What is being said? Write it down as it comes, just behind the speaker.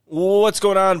What's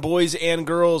going on, boys and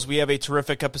girls? We have a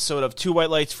terrific episode of Two White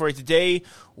Lights for you today.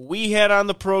 We had on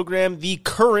the program the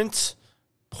current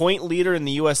point leader in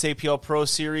the USAPL Pro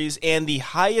Series and the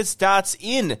highest dots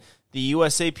in the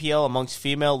USAPL amongst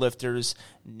female lifters.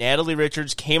 Natalie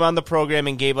Richards came on the program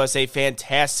and gave us a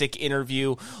fantastic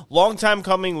interview. Long time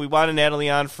coming. We wanted Natalie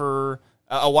on for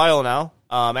a while now.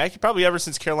 Actually, probably ever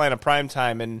since Carolina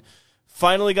Primetime, and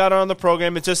finally got her on the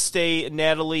program. It's just a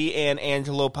Natalie and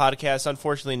Angelo podcast.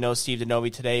 Unfortunately, no Steve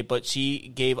DeNovi today, but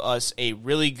she gave us a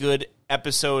really good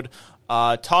episode.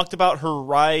 Talked about her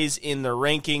rise in the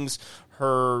rankings,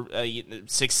 her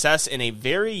success in a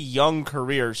very young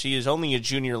career. She is only a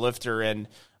junior lifter and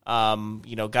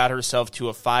got herself to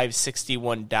a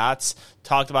 561 dots.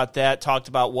 Talked about that. Talked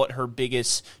about what her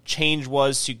biggest change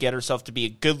was to get herself to be a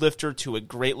good lifter to a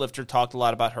great lifter. Talked a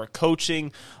lot about her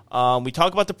coaching. We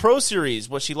talk about the Pro Series,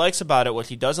 what she likes about it, what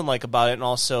she doesn't like about it, and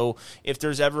also if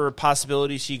there's ever a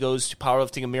possibility she goes to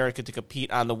Powerlifting America to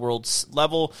compete on the world's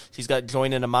level. She's got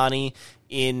Joyna Namani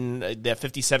in that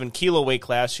 57 kilo weight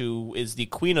class, who is the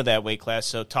queen of that weight class.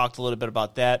 So talked a little bit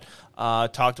about that.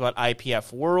 Talked about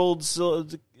IPF Worlds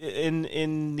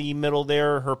in the middle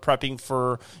there. Her prepping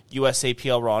for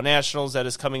USAPL Raw Nationals that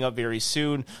is coming up very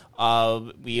soon.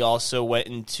 We also went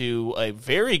into a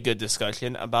very good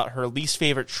discussion about her least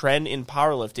favorite trend in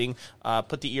powerlifting.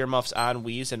 Put the earmuffs on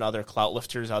Weeze and other clout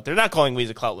lifters out there. Not calling Weeze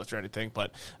a clout lifter or anything,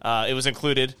 but it was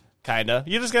included, kind of.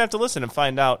 You're just going to have to listen and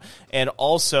find out. And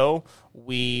also,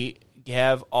 we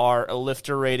have our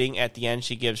lifter rating at the end.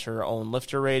 She gives her own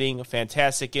lifter rating. A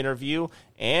fantastic interview.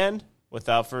 And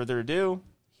without further ado,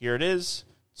 here it is.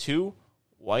 Two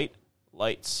White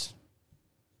Lights.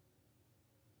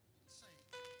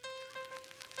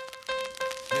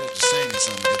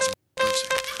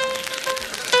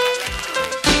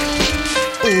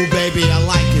 Oh, baby, I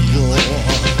like it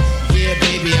raw. Yeah,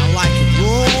 baby, I like it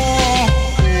raw.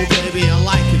 Oh, baby, I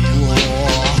like it raw.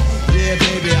 Yeah,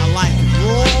 baby, I like it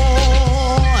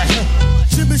raw.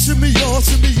 Shimmy, shimmy, y'all,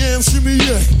 shimmy, yeah, shimmy,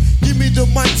 yeah. Give me the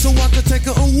mic so I can take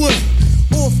it away.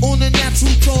 Off on the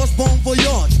natural charge, bon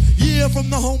voyage. Yeah, from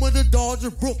the home of the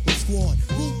Dodger Brooklyn squad.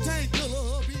 Wu-Tang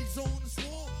Killer, beats on the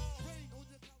squad.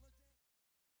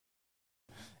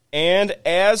 And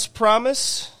as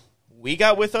promised, we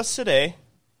got with us today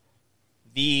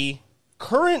the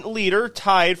current leader,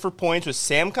 tied for points with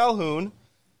Sam Calhoun,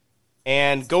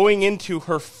 and going into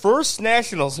her first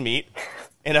nationals meet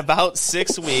in about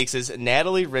 6 weeks is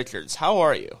Natalie Richards. How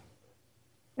are you?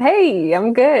 Hey,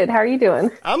 I'm good. How are you doing?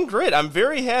 I'm great. I'm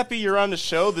very happy you're on the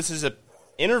show. This is an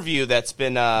interview that's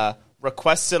been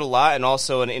requested a lot, and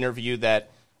also an interview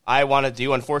that I want to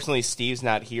do. Unfortunately, Steve's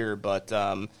not here, but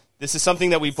this is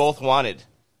something that we both wanted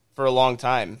for a long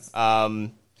time.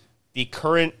 The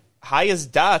current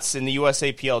highest dots in the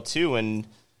USAPL too, and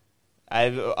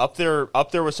I've up there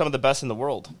with some of the best in the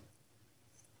world.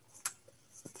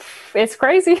 It's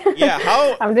crazy.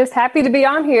 Yeah, I'm just happy to be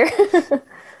on here.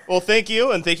 Well, thank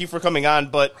you, and thank you for coming on,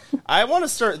 but I want to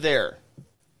start there.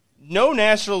 No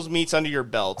nationals meets under your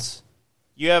belt.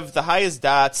 You have the highest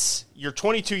dots. You're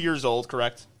 22 years old,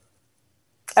 correct?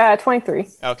 23.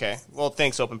 Okay. Well,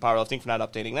 thanks, Open Powerlifting, for not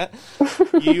updating that.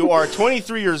 You are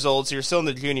 23 years old, so you're still in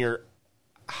the junior.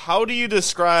 How do you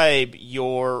describe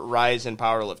your rise in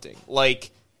powerlifting?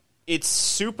 Like, it's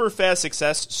super fast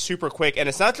success, super quick, and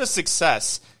it's not just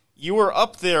success. You were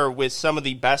up there with some of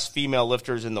the best female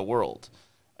lifters in the world.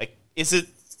 Like, is it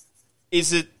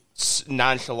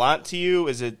nonchalant to you?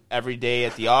 Is it every day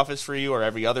at the office for you, or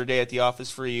every other day at the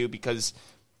office for you? Because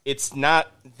it's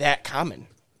not that common.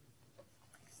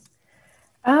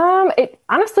 It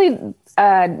honestly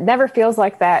never feels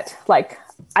like that. Like,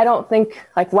 I don't think,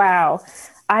 like, wow,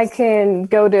 I can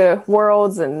go to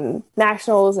Worlds and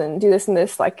Nationals and do this and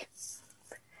this. Like,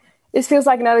 this feels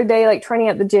like another day, like, training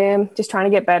at the gym, just trying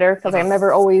to get better, because I'm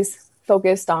never always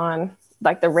focused on,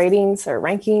 like, the ratings or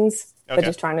rankings, but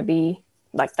just trying to be,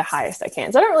 like, the highest I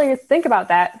can. So I don't really think about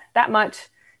that much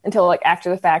until, like, after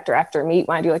the fact or after a meet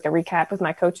when I do, like, a recap with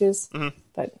my coaches. Mm-hmm.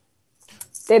 But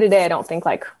day to day, I don't think,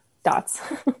 like, dots.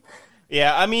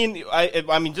 Yeah, I mean,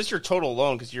 just your total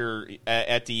alone, because you're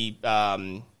at the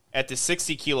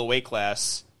 60 kilo weight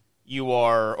class, you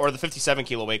are, or the 57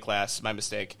 kilo weight class. My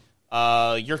mistake.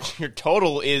 Your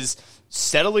total is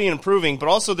steadily improving, but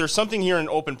also there's something here in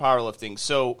open powerlifting.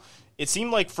 So it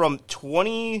seemed like from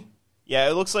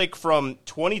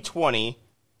 2020,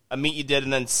 a meet you did,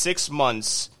 and then 6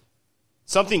 months,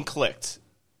 something clicked.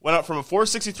 Went up from a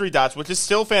 463 dots, which is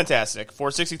still fantastic.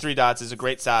 463 dots is a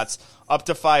great dots, up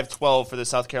to 512 for the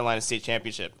South Carolina State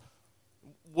Championship.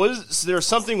 Was there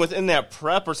something within that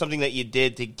prep or something that you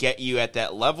did to get you at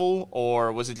that level,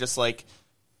 or was it just like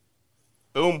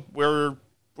boom, we're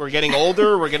getting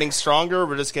older, we're getting stronger,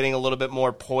 we're just getting a little bit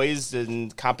more poised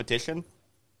in competition?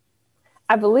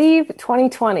 I believe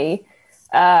 2020,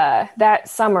 that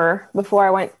summer before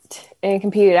I went and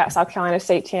competed at South Carolina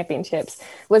State Championships,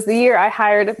 was the year I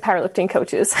hired powerlifting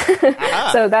coaches.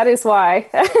 So that is why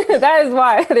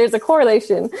there's a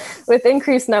correlation with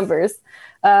increased numbers.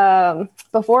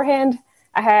 Beforehand,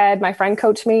 I had my friend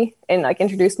coach me and like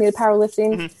introduced me to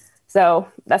powerlifting. Mm-hmm. So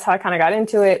that's how I kind of got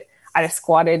into it. I just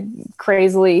squatted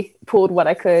crazily, pulled what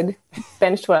I could,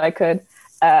 benched what I could.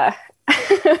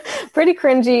 Pretty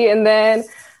cringy. And then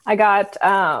I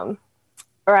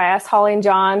asked Holly and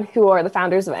John, who are the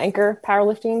founders of Anchor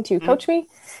Powerlifting, to coach me,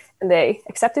 and they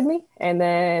accepted me. And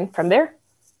then from there,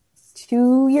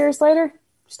 2 years later,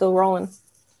 still rolling.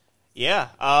 Yeah.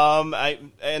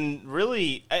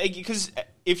 Because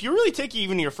if you really take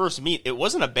even your first meet, it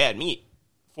wasn't a bad meet.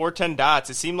 410 dots.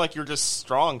 It seemed like you're just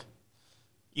strong.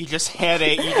 You just had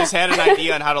an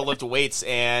idea on how to lift weights,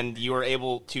 and you were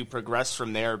able to progress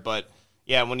from there. But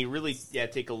yeah, when you really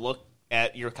take a look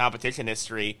at your competition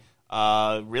history,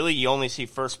 really you only see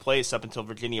first place up until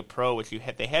Virginia Pro, which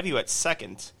they have you at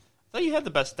second. I thought you had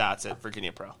the best dots at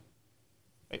Virginia Pro.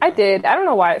 I did. I don't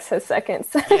know why it says seconds.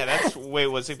 Yeah,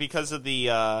 was it because of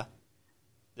the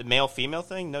male-female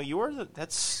thing? No, you were. But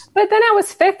then I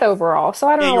was fifth overall, so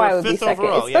I don't know why it would be second.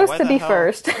 Overall. It's supposed to be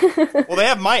first. Well, they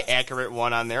have my accurate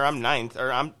one on there. I'm ninth,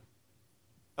 then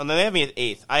they have me at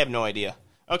eighth. I have no idea.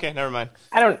 Okay, never mind.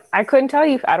 I couldn't tell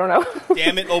you. I don't know.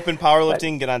 Damn it, Open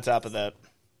Powerlifting, get on top of that.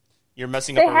 You're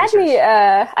messing up. They had me.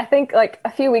 I think like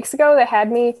a few weeks ago, they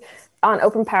had me on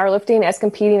Open Powerlifting as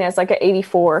competing as like an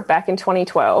 84 back in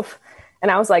 2012. And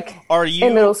I was like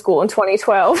in middle school in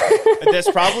 2012. That's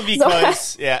probably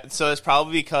because So that's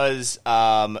probably because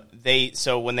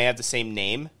when they have the same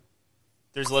name,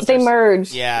 they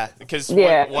merge. Yeah, because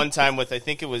one time with I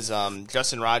think it was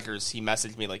Justin Rogers, he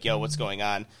messaged me like, "Yo, what's going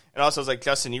on?" And also I was like,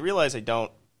 "Justin, you realize I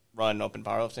don't run Open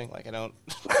Powerlifting? Like I don't."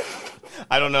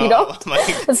 I don't know. You don't?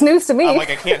 Like, it's news to me. I'm like,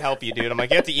 I can't help you, dude. I'm like,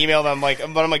 you have to email them. But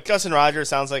I'm like, Justin Rogers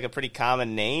sounds like a pretty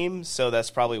common name, so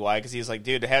that's probably why. Because he's like,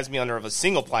 dude, it has me under of a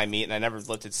single ply meet, and I never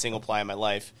lifted single ply in my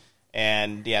life.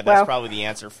 And that's probably the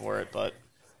answer for it. But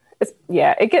I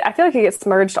feel like it gets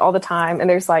merged all the time. And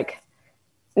there's like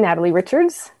Natalie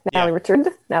Richards, Natalie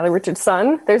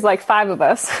Richardson. There's like 5 of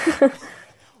us.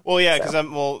 Well, yeah, because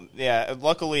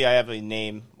luckily I have a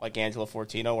name like Angelo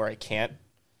Fortino where I can't.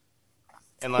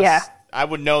 Unless I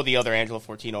would know the other Angelo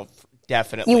Fortino,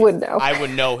 definitely. You would know. I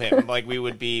would know him. Like, we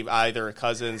would be either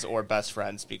cousins or best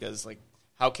friends because, like,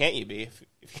 how can't you be?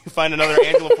 If you find another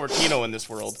Angelo Fortino in this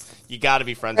world, you got to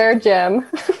be friends with him. Gem.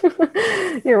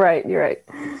 You're right.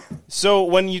 So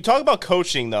when you talk about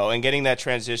coaching, though, and getting that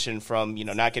transition from,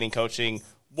 not getting coaching,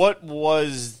 what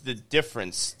was the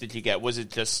difference did you get? Was it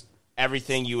just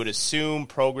everything you would assume,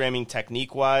 programming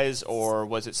technique-wise, or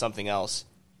was it something else?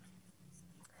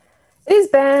 It has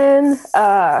been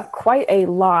quite a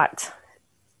lot.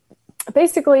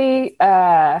 Basically,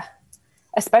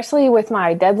 especially with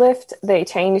my deadlift, they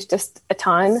changed just a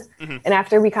ton. Mm-hmm. And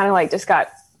after we kind of like just got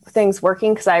things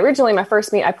working, because my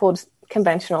first meet, I pulled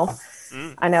conventional.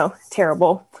 I know,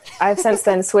 terrible. I've since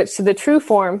then switched to the true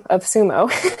form of sumo.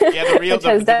 Yeah, the real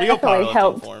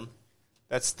powerlifting form.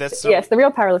 Yes, the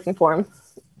real powerlifting form.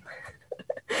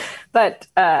 But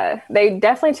they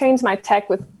definitely changed my tech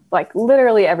with like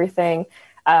literally everything.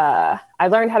 I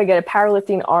learned how to get a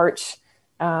powerlifting arch.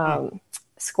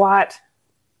 Squat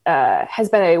has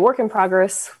been a work in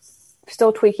progress,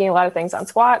 still tweaking a lot of things on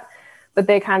squat, but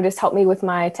they kind of just helped me with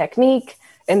my technique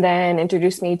and then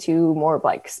introduced me to more of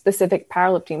like specific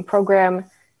powerlifting program,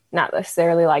 not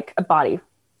necessarily like a body,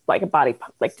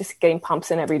 like just getting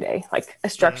pumps in every day, like a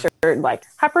structured like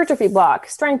hypertrophy block,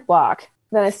 strength block,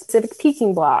 then a specific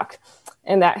peaking block.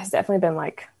 And that has definitely been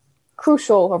like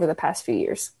crucial over the past few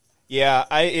years. Yeah,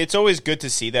 it's always good to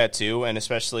see that too, and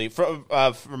especially from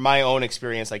my own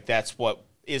experience, like that's what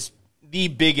is the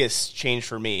biggest change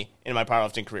for me in my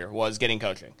powerlifting career was getting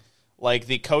coaching. Like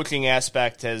the coaching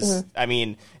aspect has, I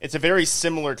mean, it's a very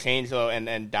similar change though,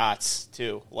 and dots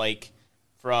too. Like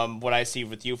from what I see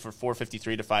with you for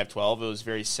 453 to 512, it was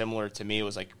very similar to me. It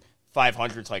was like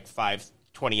 500 to like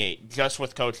 528, just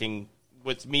with coaching,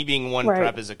 with me being one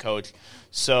prep as a coach.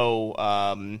 So,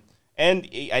 and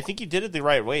I think you did it the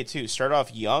right way, too. Start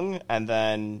off young and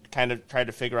then kind of try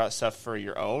to figure out stuff for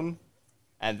your own,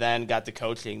 and then got the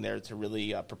coaching there to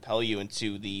really propel you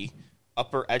into the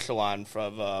upper echelon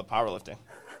of powerlifting.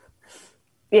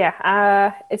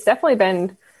 Yeah, it's definitely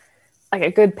been like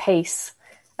a good pace.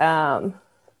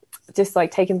 just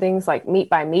like taking things like meet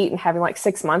by meet and having like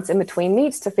 6 months in between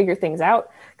meets to figure things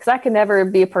out. Because I could never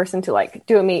be a person to like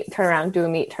do a meet, turn around, do a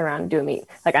meet, turn around, do a meet.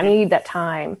 Like I need that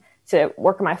time to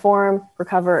work on my form,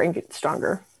 recover, and get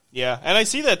stronger. Yeah, and I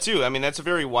see that too. I mean, that's a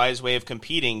very wise way of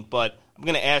competing, but I'm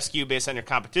going to ask you, based on your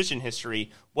competition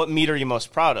history, what meet are you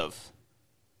most proud of?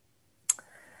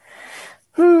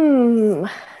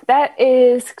 That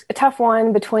is a tough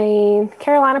one between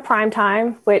Carolina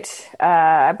Primetime, which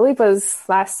I believe was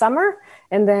last summer,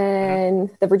 and then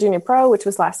the Virginia Pro, which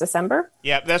was last December.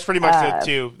 Yeah, that's pretty much the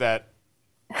two that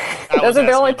those are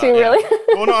the only two, really?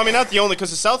 Well, no, I mean, not the only, because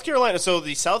the South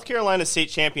Carolina State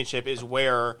Championship is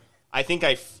where I think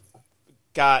I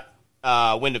got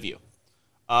wind of you.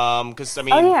 Because I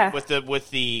mean, with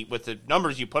the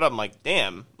numbers you put up, I'm like,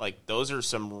 damn, like those are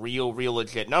some real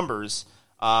legit numbers.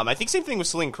 I think same thing with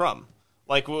Celine Crum.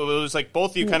 Like it was like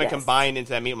both of you kind of combined into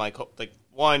that meet. I'm like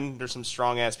one, there's some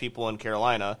strong ass people in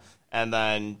Carolina, and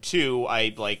then two,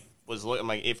 I like was looking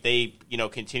like if they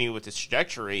continue with this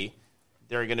trajectory,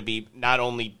 they're going to be not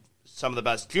only some of the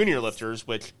best junior lifters,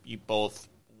 which you both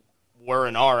were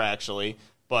and are actually,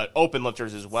 but open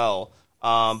lifters as well.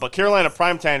 But Carolina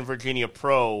Primetime and Virginia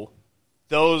Pro,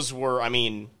 those were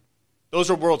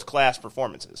world-class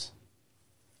performances.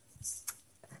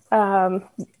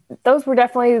 Those were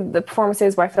definitely the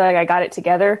performances where I feel like I got it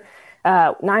together.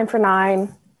 9 for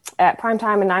 9 at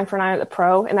Primetime and 9 for 9 at the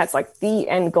Pro, and that's like the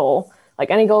end goal. Like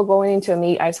any goal going into a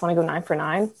meet, I just want to go 9 for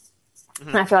 9. Mm-hmm.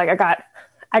 And I feel like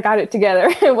I got it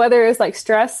together, whether it's like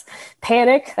stress,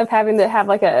 panic of having to have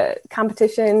like a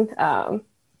competition.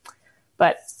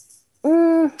 But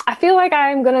I feel like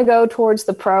I'm going to go towards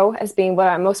the Pro as being what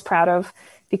I'm most proud of,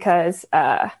 because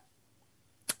I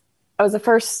was the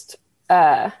first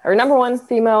or number one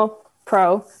female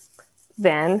pro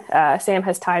then. Sam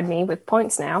has tied me with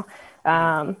points now.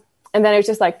 And then it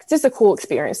was just a cool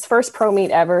experience. First pro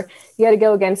meet ever. You had to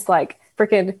go against like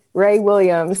freaking Ray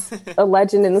Williams, a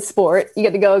legend in the sport. You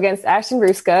get to go against Ashton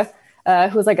Ruska,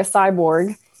 who was like a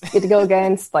cyborg. You get to go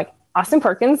against like Austin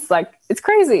Perkins. Like it's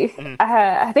crazy. Mm-hmm.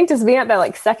 I think just being at that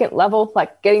like second level,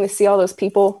 like getting to see all those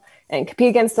people and compete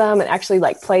against them and actually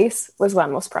like place was what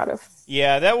I'm most proud of.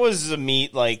 Yeah, that was a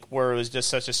meet like where it was just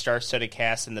such a star-studded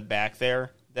cast in the back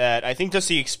there that I think just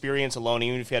the experience alone,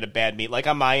 even if you had a bad meet, like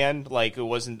on my end, like it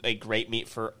wasn't a great meet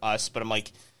for us, but I'm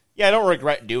like, yeah, I don't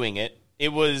regret doing it.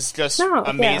 It was just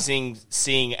amazing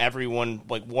seeing everyone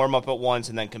like warm up at once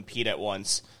and then compete at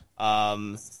once.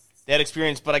 That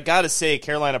experience, but I gotta say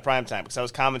Carolina Primetime, because I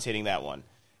was commentating that one.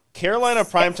 Carolina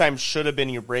Primetime should have been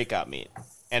your breakout meet,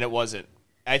 and it wasn't.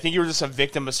 I think you were just a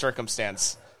victim of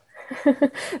circumstance.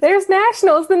 There's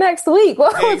nationals the next week.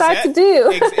 What was I to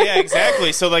do? Yeah,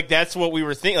 exactly. So, like, that's what we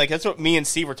were thinking. Like, that's what me and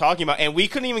Steve were talking about. And we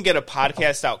couldn't even get a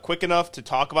podcast out quick enough to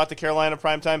talk about the Carolina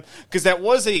Primetime, because that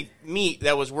was a meet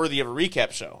that was worthy of a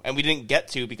recap show. And we didn't get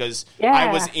to because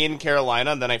I was in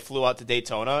Carolina, and then I flew out to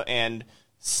Daytona, and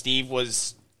Steve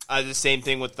was the same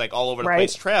thing with, like, all over the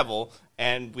place travel.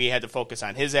 And we had to focus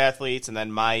on his athletes and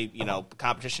then my,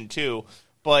 competition too.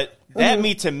 But that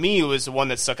meet to me was the one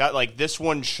that stuck out. Like, this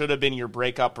one should have been your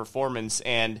breakout performance.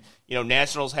 And,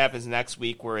 Nationals happens next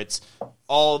week where it's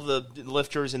all the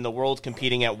lifters in the world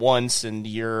competing at once. And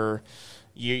you're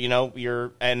in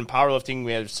powerlifting,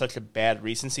 we have such a bad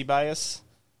recency bias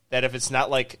that if it's not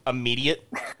like immediate,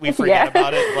 we forget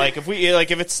about it. Like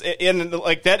if it's in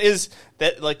like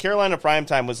Carolina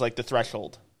Primetime was like the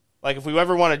threshold. Like, if we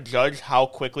ever want to judge how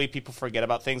quickly people forget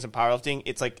about things in powerlifting,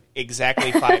 it's like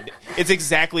exactly 5 It's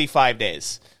exactly 5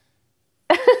 days.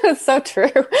 So true.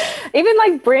 Even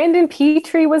like Brandon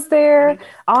Petrie was there. Mm-hmm.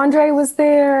 Andre was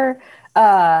there.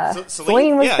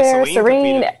 Celine was there.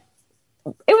 Serene. It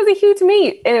was a huge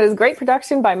meet. And it was great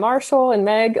production by Marshall and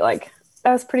Meg. Like,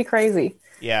 that was pretty crazy.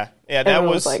 Yeah. That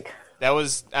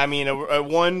was I mean, a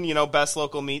one, best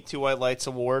local meet, 2 White Lights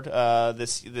award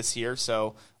this year.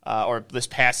 So, or this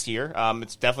past year.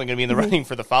 It's definitely going to be in the running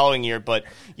for the following year. But,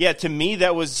 yeah, to me,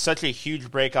 that was such a huge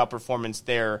breakout performance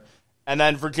there. And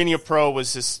then Virginia Pro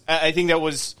was just – I think that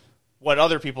was what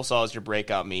other people saw as your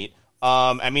breakout meet.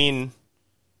 I mean,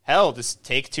 hell, just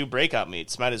take 2 breakout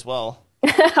meets. Might as well.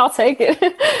 I'll take it.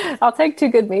 I'll take 2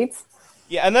 good meets.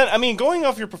 Yeah, and then, I mean, going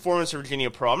off your performance for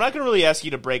Virginia Pro, I'm not going to really ask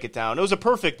you to break it down. It was a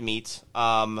perfect meet,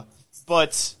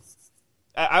 but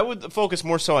I would focus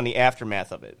more so on the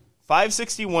aftermath of it.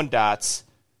 561 dots.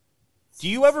 Do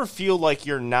you ever feel like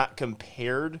you're not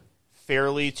compared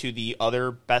fairly to the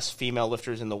other best female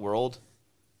lifters in the world?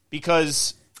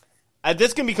 Because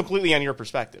this can be completely on your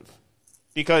perspective.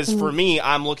 Because for me,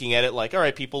 I'm looking at it like, all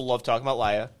right, people love talking about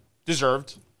Laya.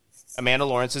 Deserved. Amanda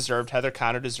Lawrence deserved. Heather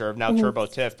Connor deserved. Now Turbo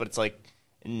Tiff. But it's like,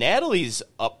 Natalie's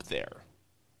up there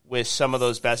with some of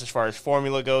those bets as far as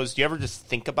formula goes? Do you ever just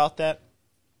think about that?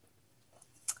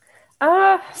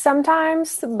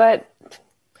 Sometimes, but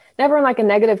never in like a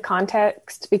negative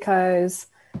context, because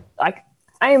like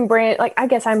I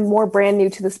guess I'm more brand new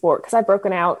to the sport because I've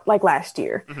broken out like last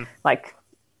year. Mm-hmm. Like,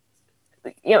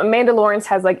 Amanda Lawrence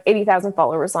has like 80,000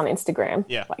 followers on Instagram.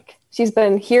 Yeah. Like, she's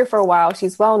been here for a while.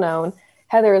 She's well known.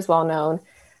 Heather is well known.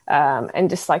 And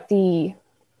just like I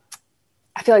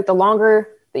feel like the longer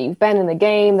that you've been in the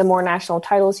game, the more national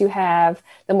titles you have,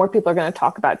 the more people are going to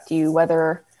talk about you,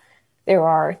 whether there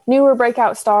are newer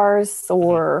breakout stars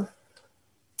or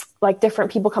like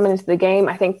different people coming into the game.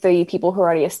 I think the people who are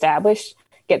already established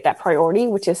get that priority,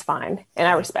 which is fine. And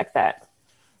I respect that.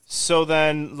 So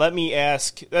then let me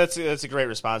ask, that's a great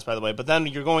response, by the way, but then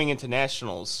you're going into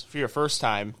nationals for your first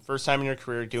time in your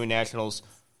career doing nationals.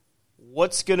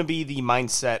 What's going to be the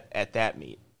mindset at that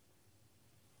meet?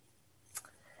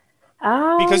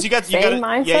 Because you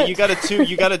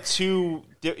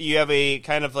have a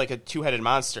kind of like a two-headed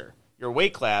monster. Your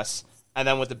weight class, and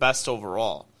then with the best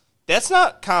overall. That's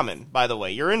not common, by the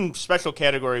way. You're in special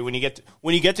category when you get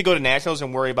to go to nationals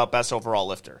and worry about best overall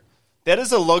lifter. That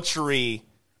is a luxury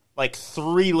like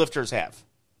 3 lifters have.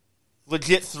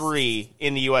 Legit 3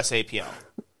 in the USAPL.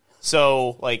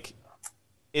 So, like,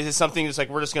 is it something that's like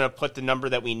we're just going to put the number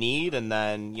that we need and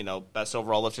then, best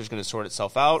overall lifter is going to sort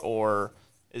itself out? Or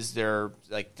is there,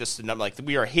 like, just a number, like,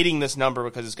 we are hitting this number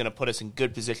because it's going to put us in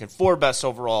good position for best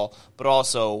overall, but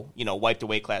also, wipe the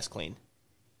weight class clean?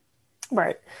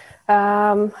 Right.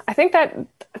 I think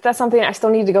that's something I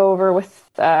still need to go over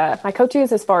with my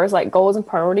coaches as far as, like, goals and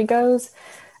priority goes.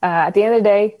 At the end of the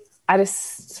day, I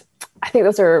think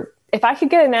those are, if I could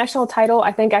get a national title,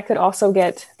 I think I could also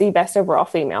get the best overall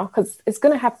female, because it's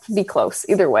going to have to be close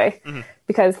either way. Mm-hmm.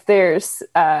 Because there's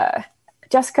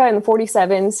Jessica in the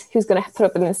 47s who's going to put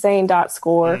up an insane dot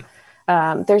score.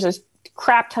 Mm-hmm. There's a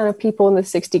crap ton of people in the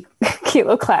 60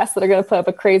 kilo class that are going to put up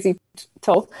a crazy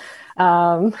total.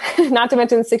 Not to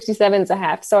mention 67 and a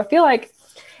half. So I feel like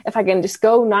if I can just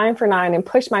go 9 for 9 and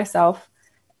push myself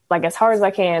like as hard as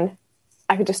I can,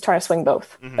 I could just try to swing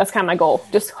both. Mm-hmm. That's kind of my goal.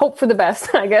 Just hope for the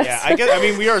best, I guess. Yeah, I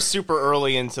mean, we are super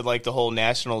early into like the whole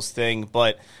nationals thing,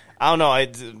 but I don't know.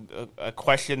 A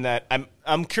question that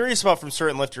I'm curious about from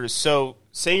certain lifters. So,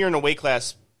 say you're in a weight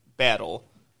class battle,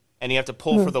 and you have to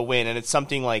pull for the win, and it's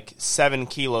something like 7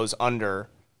 kilos under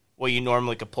what you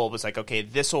normally could pull. But it's like, okay,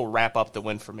 this will wrap up the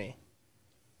win for me.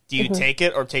 Do you take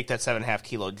it or take that 7.5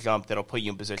 kilo jump that'll put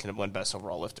you in position to win best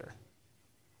overall lifter?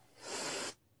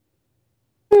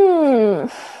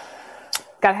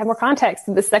 Gotta have more context.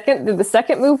 Did the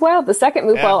second move well? The second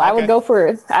move well, okay. I would go for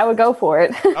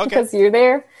it. Because you're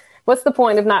there. What's the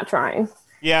point of not trying?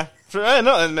 Yeah,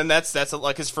 no, and that's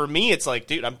like, because for me, it's like,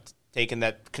 dude, I'm taking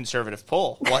that conservative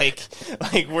pull, like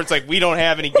where it's like we don't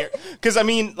have any gear. Because I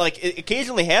mean, like it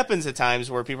occasionally happens at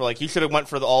times where people are like, you should have went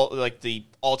for the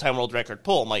all-time world record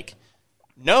pull. I'm like,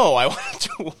 no, I wanted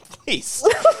to place.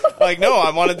 Like, no, I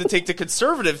wanted to take the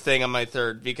conservative thing on my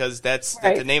third, because that's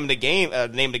the name of the game. The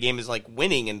name of the game is like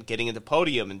winning and getting into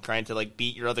podium and trying to like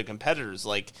beat your other competitors.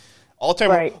 Like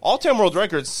all-time world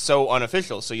record is so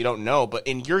unofficial, so you don't know. But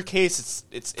in your case,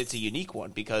 it's a unique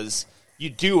one because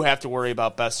you do have to worry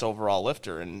about best overall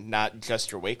lifter and not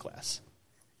just your weight class.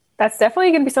 That's definitely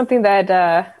going to be something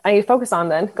that I need to focus on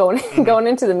then going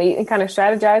into the meet and kind of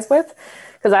strategize with.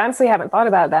 Because I honestly haven't thought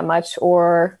about it that much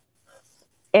or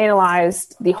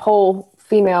analyzed the whole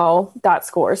female dot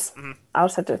scores. Mm-hmm. I'll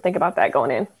just have to think about that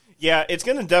going in. Yeah, it's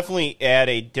going to definitely add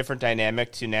a different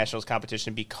dynamic to nationals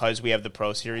competition because we have the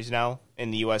Pro Series now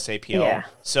in the USAPL. Yeah.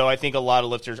 So I think a lot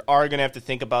of lifters are going to have to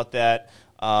think about that,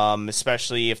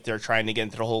 especially if they're trying to get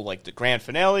into the whole, like, the grand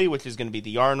finale, which is going to be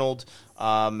the Arnold.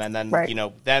 And then,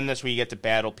 then that's where you get to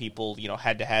battle people,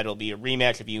 head-to-head. It'll be a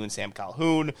rematch of you and Sam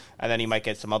Calhoun, and then you might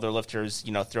get some other lifters,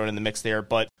 thrown in the mix there.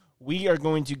 But we are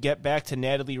going to get back to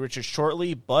Natalie Richards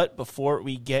shortly, but before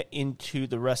we get into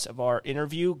the rest of our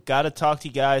interview, got to talk to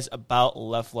you guys about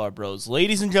Leflar Bros.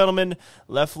 Ladies and gentlemen,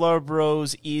 Leflar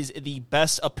Bros is the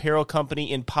best apparel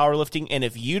company in powerlifting, and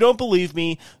if you don't believe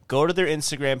me, go to their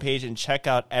Instagram page and check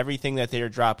out everything that they are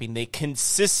dropping. They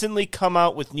consistently come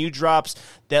out with new drops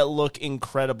that look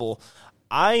incredible.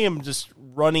 I am just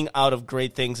running out of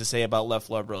great things to say about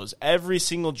Leflar Bros. Every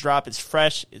single drop is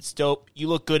fresh. It's dope. You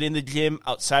look good in the gym,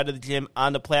 outside of the gym,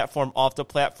 on the platform, off the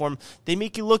platform. They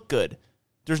make you look good.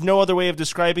 There's no other way of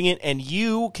describing it, and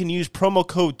you can use promo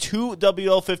code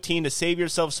 2WL15 to save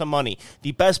yourself some money.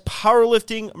 The best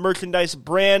powerlifting merchandise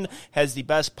brand has the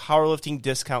best powerlifting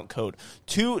discount code.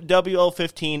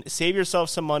 2WL15, save yourself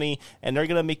some money, and they're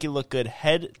going to make you look good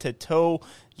head to toe.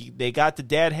 They got the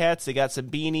dad hats, they got some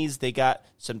beanies, they got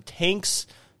some tanks,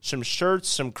 some shirts,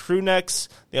 some crew necks.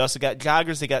 They also got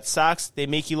joggers. They got socks. They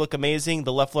make you look amazing.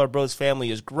 The Left Lord Bros family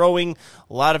is growing.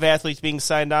 A lot of athletes being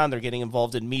signed on. They're getting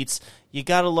involved in meets. You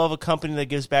got to love a company that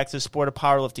gives back to the sport of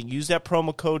powerlifting. Use that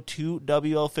promo code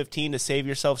 2WL15 to save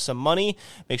yourself some money.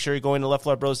 Make sure you're going to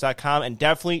leftlordbros.com and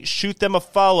definitely shoot them a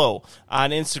follow on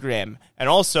Instagram. And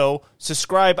also,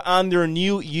 subscribe on their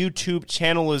new YouTube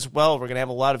channel as well. We're going to have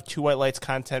a lot of Two White Lights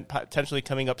content potentially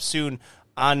coming up soon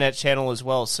on that channel as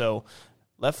well. So,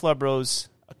 Left Lord Bros,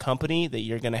 a company that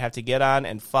you're going to have to get on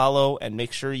and follow and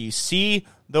make sure you see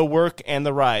the work and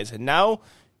the rise. And now,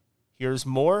 here's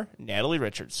more Natalie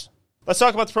Richards. Let's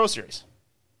talk about the Pro Series.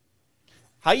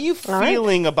 How you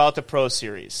feeling about the Pro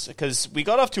Series? Because we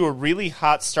got off to a really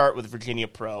hot start with Virginia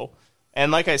Pro.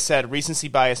 And like I said, recency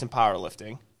bias in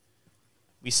powerlifting.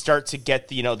 We start to get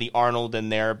the Arnold in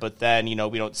there, but then, we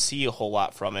don't see a whole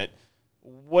lot from it.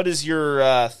 What is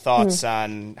your thoughts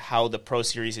on how the Pro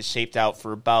Series is shaped out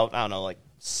for about,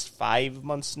 5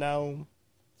 months now?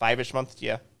 5-ish months,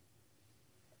 yeah.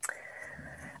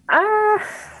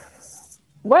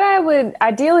 What I would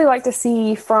ideally like to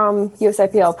see from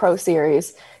USAPL Pro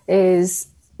Series is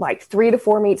like 3 to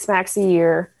 4 meets max a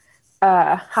year,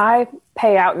 high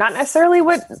payout, not necessarily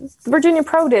what Virginia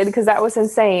Pro did, because that was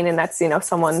insane. And that's,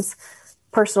 someone's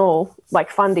personal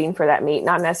funding for that meet,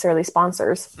 not necessarily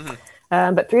sponsors.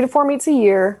 But 3 to 4 meets a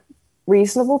year,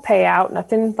 reasonable payout,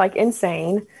 nothing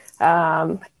insane.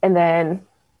 And then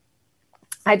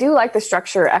I do like the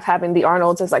structure of having the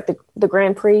Arnolds as the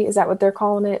Grand Prix. Is that what they're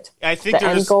calling it? I think the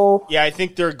end goal. Yeah, I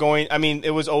think they're going. I mean, it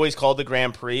was always called the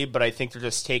Grand Prix, but I think they're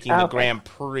just taking the Grand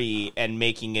Prix and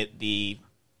making it the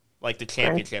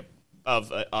championship of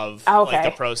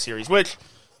the Pro Series. Which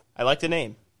I like the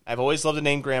name. I've always loved the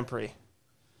name Grand Prix.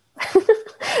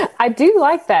 I do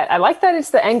like that. I like that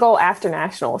it's the end goal after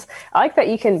nationals. I like that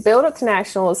you can build up to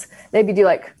nationals, maybe do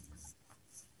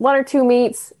 1 or 2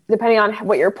 meets, depending on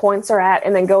what your points are at,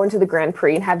 and then go into the Grand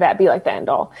Prix and have that be the end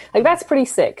all. That's pretty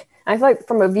sick. And I feel like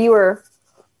from a viewer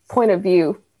point of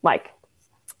view,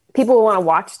 people will want to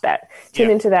watch that, tune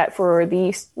into that for the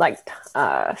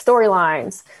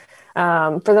storylines,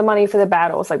 for the money, for the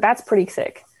battles. That's pretty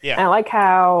sick. Yeah. And I like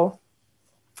how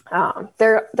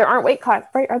there aren't weight class,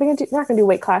 right? Are they not going to do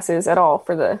weight classes at all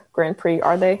for the Grand Prix?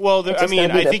 Are they? Well, I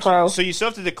think so. You still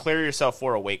have to declare yourself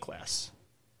for a weight class.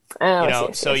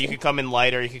 So you could come in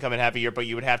lighter, you could come in heavier, but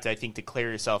you would have to, I think,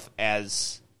 declare yourself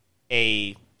as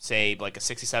a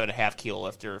 67.5 kilo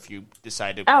lifter if you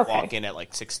decide to walk in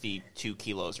at 62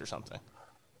 kilos or something.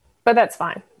 But that's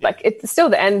fine. Yeah. It's still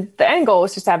the end goal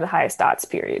is just to have the highest dots,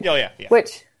 period. Oh, yeah.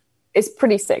 Which is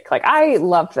pretty sick. I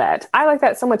love that. I like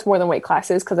that so much more than weight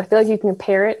classes because I feel like you can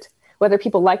compare it, whether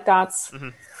people like dots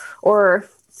or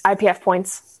IPF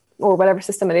points or whatever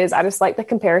system it is. I just like the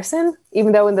comparison,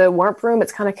 even though in the warm-up room,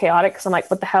 it's kind of chaotic. Because I'm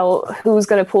what the hell, who's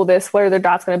going to pull this? What are their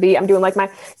dots going to be? I'm doing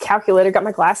my calculator, got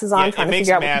my glasses on, trying to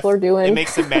figure out what people are doing. It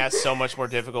makes the math so much more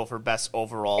difficult for best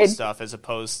overall stuff as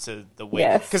opposed to the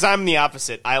weight. Because I'm the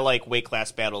opposite. I like weight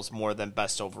class battles more than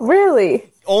best overall. Really?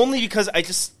 Only because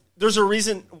there's a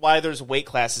reason why there's weight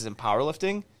classes in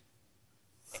powerlifting.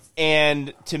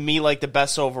 And to me, the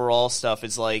best overall stuff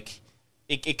is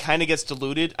it kind of gets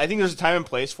diluted. I think there's a time and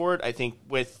place for it. I think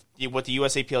with what the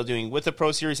USAPL doing with the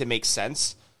Pro Series, it makes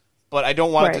sense. But I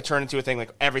don't want it to turn into a thing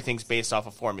everything's based off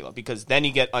a formula, because then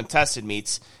you get untested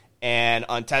meets, and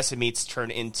untested meets turn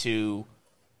into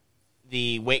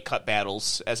the weight cut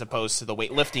battles as opposed to the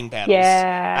weightlifting battles.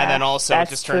 Yeah, and then also it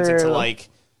just turns into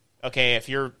okay, if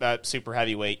you're super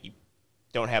heavyweight, you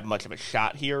don't have much of a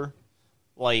shot here.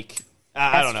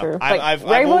 I don't know. True. I've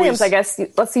Williams, I guess.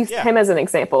 Let's use him as an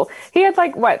example. He had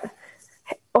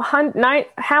how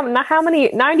many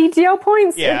 90 GL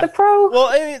points in the Pro?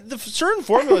 Well, the certain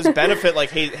formulas benefit.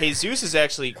 Jesus is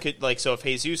actually so if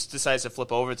Jesus decides to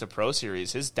flip over to Pro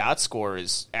Series, his dot score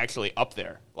is actually up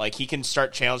there. He can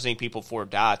start challenging people for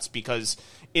dots because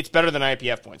it's better than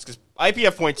IPF points, because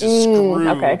IPF points is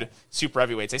screwed super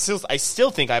heavyweights. I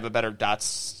still think I have a better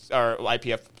dots or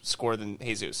IPF score than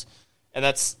Jesus, and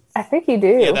that's. I think you do.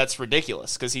 Yeah, that's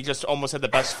ridiculous because he just almost had the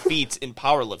best feats in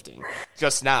powerlifting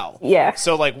just now. Yeah.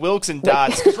 So Wilkes and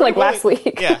Dots, last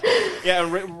week. Yeah.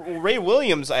 And Ray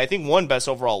Williams, I think, won best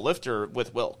overall lifter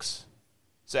with Wilkes.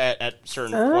 So at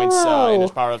certain points in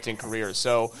his powerlifting career.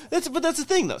 So that's the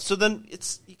thing though. So then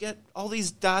you get all these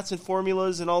dots and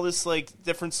formulas and all this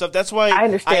different stuff. That's why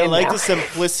I like the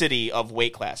simplicity of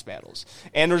weight class battles.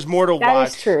 And there's more to watch. That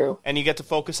is true. And you get to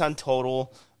focus on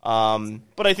total.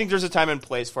 But I think there's a time and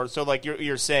place for it. So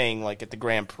you're saying at the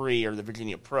Grand Prix or the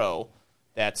Virginia Pro,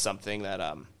 that's something that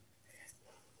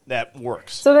that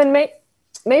works. So then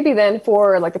maybe then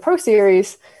for the Pro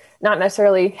Series, not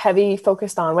necessarily heavy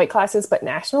focused on weight classes, but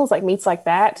nationals, like meets like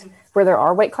that, where there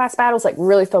are weight class battles, like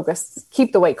really focus,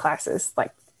 keep the weight classes,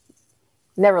 like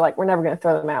we're never going to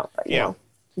throw them out, but you know,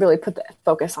 really put the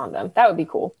focus on them. That would be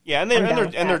cool. Yeah, and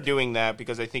they're doing that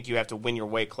because I think you have to win your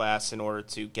weight class in order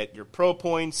to get your pro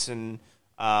points, and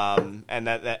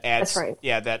that adds, that's right.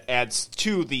 Yeah, that adds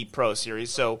to the pro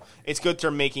series. So it's good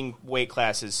they're making weight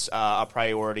classes a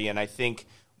priority, and I think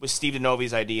with Steve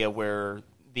Denovi's idea where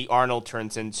the Arnold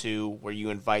turns into where you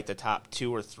invite the top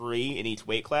 2 or 3 in each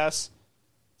weight class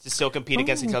to still compete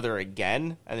against each other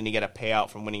again, and then you get a payout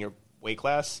from winning your weight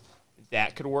class.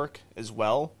 That could work as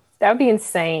well. That would be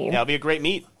insane. That would be a great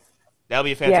meet. That would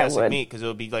be a fantastic meet because it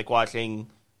would be like watching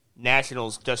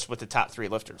nationals just with the top 3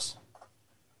 lifters.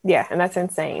 Yeah, and that's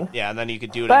insane. Yeah, and then you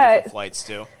could do it on different flights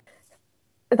too.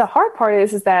 The hard part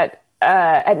is that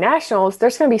at nationals,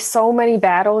 there's going to be so many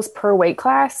battles per weight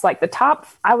class. Like the top,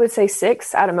 I would say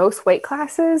 6 out of most weight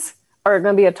classes are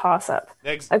going to be a toss-up.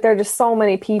 Like there are just so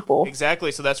many people.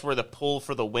 Exactly. So that's where the pull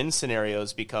for the win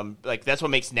scenarios become, like, that's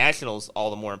what makes nationals all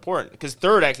the more important, because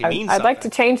third actually means I'd something. like to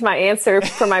change my answer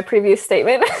from my previous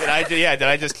statement. Did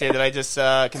I just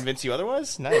convince you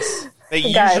otherwise? Nice. That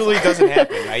usually doesn't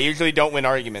happen. I usually don't win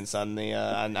arguments on the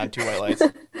on 2 white lights.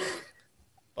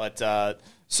 But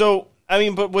so I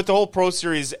mean, but with the whole pro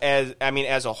series as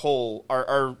a whole,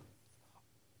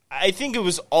 I think it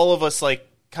was all of us like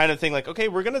kind of thing like, okay,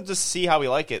 we're gonna just see how we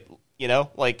like it, you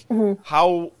know, like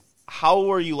how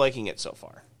are you liking it so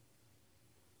far?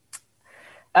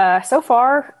 So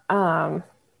far,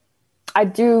 I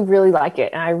do really like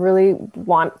it, and I really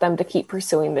want them to keep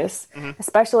pursuing this,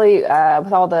 especially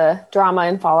with all the drama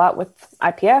and fallout with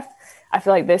IPF. I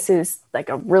feel like this is like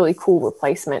a really cool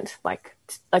replacement, like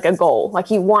a goal.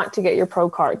 Like you want to get your pro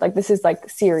card. Like this is like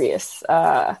serious.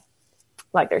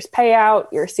 Like there's payout.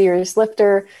 You're a serious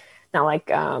lifter. Not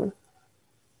like I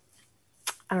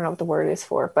don't know what the word is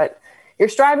for, but you're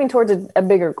striving towards a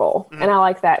bigger goal, and I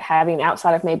like that having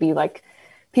outside of maybe like.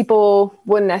 People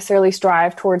wouldn't necessarily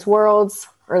strive towards Worlds,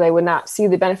 or they would not see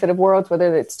the benefit of Worlds,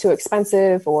 whether it's too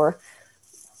expensive or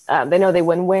they know they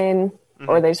wouldn't win,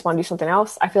 or they just want to do something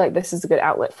else. I feel like this is a good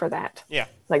outlet for that. Yeah.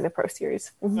 Like the Pro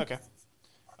Series. Okay.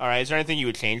 All right. Is there anything you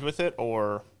would change with it,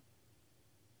 or?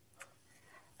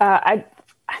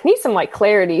 I need some like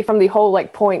clarity from the whole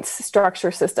like points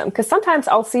structure system, because sometimes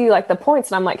I'll see like the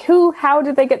points and I'm like, how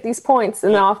did they get these points?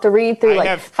 And then I'll have to read through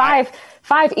five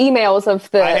emails of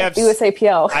the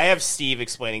USAPL. I have Steve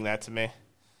explaining that to me.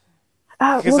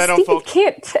 Steve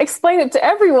can't explain it to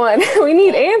everyone. We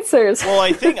need answers. Well,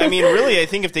 I think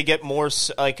if they get more,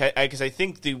 like, because I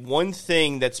think the one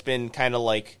thing that's been kind of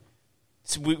like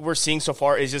we're seeing so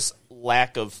far is just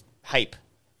lack of hype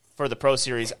for the Pro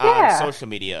Series on social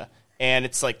media. And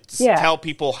it's like, tell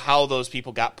people how those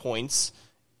people got points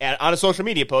on a social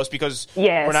media post, because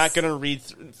we're not going to read.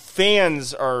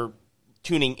 Fans are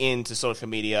tuning in to social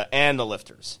media and the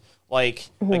lifters. Like,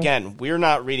 again, we're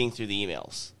not reading through the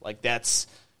emails. Like, that's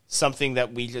something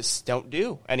that we just don't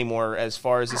do anymore as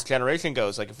far as this generation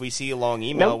goes. Like, if we see a long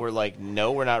email, we're like,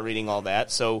 no, we're not reading all that.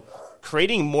 So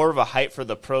creating more of a hype for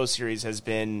the Pro Series has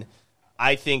been,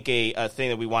 I think, a thing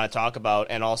that we want to talk about.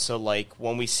 And also, like,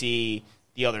 when we see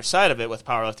the other side of it with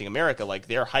Powerlifting America, like,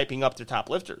 they're hyping up their top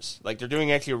lifters. Like, they're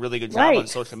doing actually a really good job on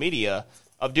social media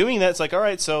of doing that. It's like, all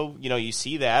right, so, you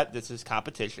see that. This is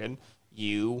competition.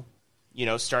 You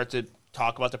start to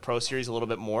talk about the Pro Series a little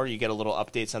bit more. You get a little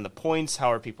updates on the points.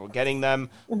 How are people getting them?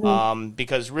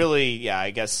 Because really,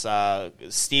 I guess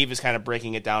Steve is kind of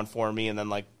breaking it down for me, and then,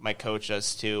 like, my coach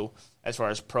does too, as far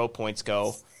as pro points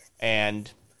go. And,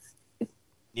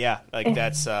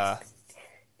 that's...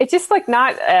 it's just like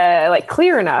not like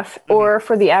clear enough or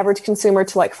for the average consumer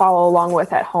to like follow along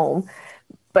with at home.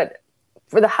 But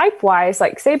for the hype wise,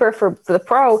 like Saber for the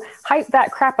pro hype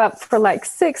that crap up for like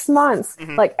 6 months.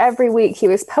 Like every week he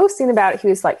was posting about it. He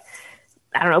was like,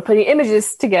 I don't know, putting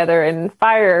images together and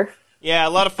fire. Yeah, a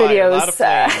lot of fire, videos, a lot of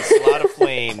flames, a lot of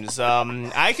flames.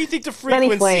 I actually think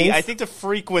the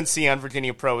frequency on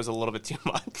Virginia Pro is a little bit too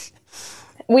much.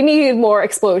 We needed more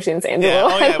explosions, Angelo.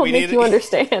 I don't think you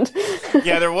understand.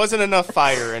 There wasn't enough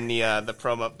fire in the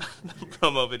promo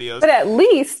videos. But at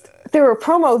least there were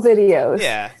promo videos.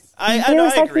 Yeah, there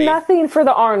was like nothing for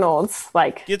the Arnolds.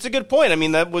 Like, it's a good point. I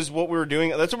mean, that was what we were doing.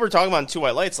 That's what we're talking about in 2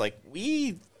 White Lights. Like,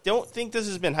 we don't think this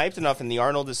has been hyped enough, and the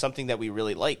Arnold is something that we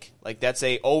really like. Like, that's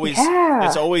always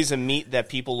a meet that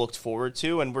people looked forward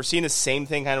to, and we're seeing the same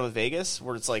thing kind of with Vegas,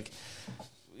 where it's like,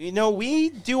 we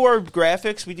do our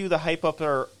graphics, we do the hype up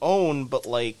our own, but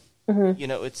like,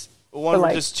 it's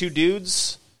we're just 2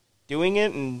 dudes doing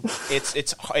it, and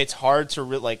it's hard to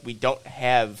like, we don't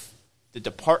have the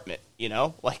department,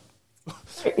 like.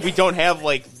 we don't have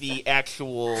like the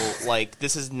actual like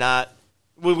this is not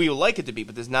what we would like it to be,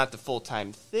 but there's not the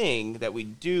full-time thing that we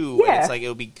do. Yeah. And it's like it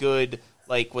would be good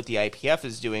like what the IPF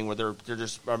is doing, where they're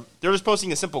just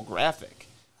posting a simple graphic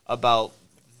about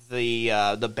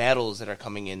the battles that are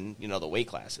coming in, the weight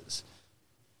classes.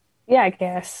 Yeah, I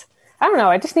guess. I don't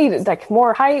know. I just need like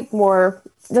more hype, more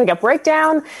like a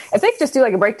breakdown. If they could just do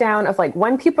like a breakdown of like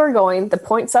when people are going, the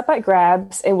points up at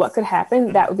grabs, and what could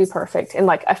happen, that would be perfect. And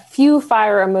like a few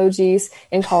fire emojis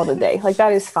and call it a day. Like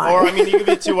that is fine. Or I mean, you could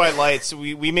be two white lights.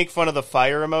 We make fun of the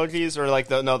fire emojis, or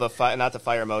like not the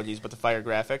fire emojis, but the fire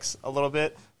graphics a little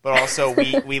bit. But also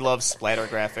we love splatter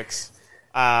graphics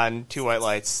on two white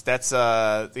lights. That's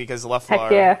because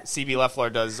Leffler, yeah. CB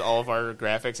Leffler does all of our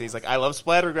graphics. And he's like, I love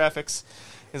splatter graphics.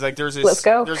 He's like, there's Let's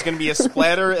go. going to be a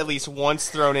splatter at least once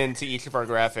thrown into each of our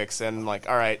graphics, and I'm like,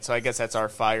 all right, so I guess that's our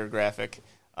fire graphic,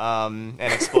 and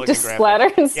explosion just graphic.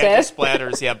 splatter instead. Yeah, just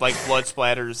splatters. Yeah, like blood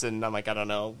splatters, and I'm like, I don't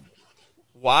know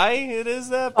why it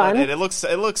is that, but it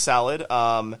looks solid.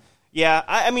 Yeah,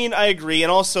 I mean, I agree, and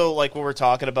also like what we're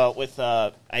talking about with,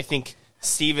 I think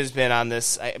Steve has been on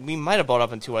this. We might have brought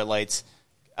up in two white lights.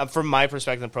 From my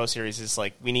perspective, in Pro Series is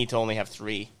like we need to only have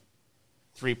three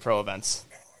pro events.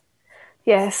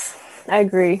 Yes, I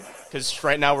agree. Because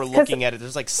right now we're looking at it.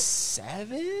 There's like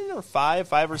 7 or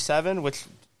 5 or 7, which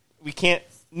we can't.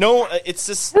 No, it's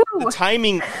just the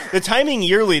timing. The timing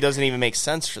yearly doesn't even make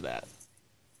sense for that.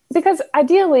 Because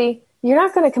ideally, you're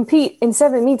not going to compete in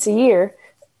 7 meets a year,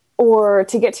 or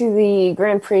to get to the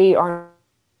Grand Prix, or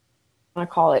I want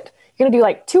to call it. You're going to do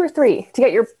like 2 or 3 to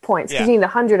get your points. Because you need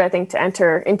 100, I think, to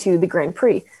enter into the Grand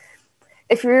Prix.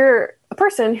 If you're a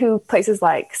person who places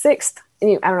like 6th,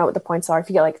 and I don't know what the points are. If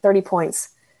you get like 30 points,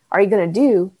 are you going to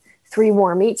do 3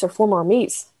 more meets or 4 more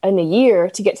meets in a year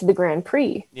to get to the Grand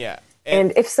Prix? Yeah.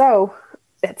 And if so,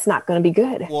 it's not going to be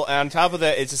good. Well, on top of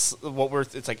that, it's just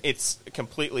it's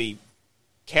completely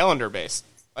calendar based.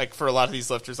 Like for a lot of these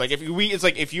lifters, like if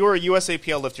you're a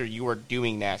USAPL lifter, you are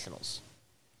doing nationals.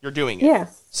 You're doing it. Yeah.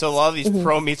 So a lot of these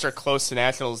pro meets are close to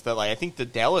nationals. That like I think the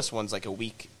Dallas one's like a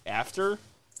week after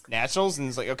nationals, and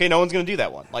it's like okay, no one's going to do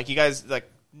that one. Like you guys like.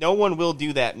 No one will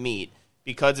do that meet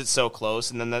because it's so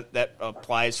close, and then that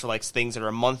applies for like things that are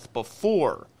a month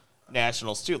before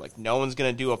nationals too. Like no one's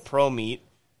going to do a pro meet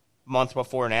month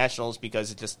before nationals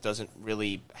because it just doesn't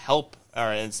really help,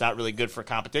 or it's not really good for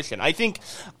competition. I think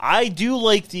I do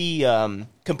like the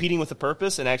competing with a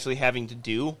purpose and actually having to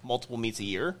do multiple meets a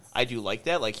year. I do like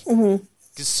that. Like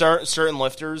because certain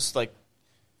lifters like.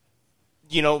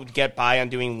 Get by on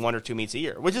doing 1 or 2 meets a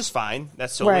year, which is fine.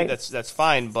 That's totally that's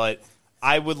fine, but.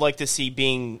 I would like to see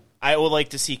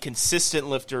consistent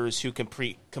lifters who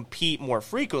compete more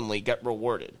frequently get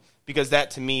rewarded, because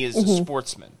that to me is a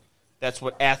sportsman. That's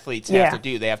what athletes have to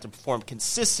do. They have to perform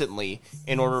consistently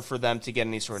in order for them to get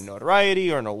any sort of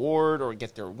notoriety or an award or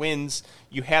get their wins.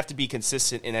 You have to be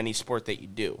consistent in any sport that you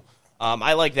do.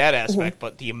 I like that aspect,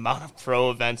 but the amount of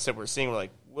pro events that we're seeing, we're like,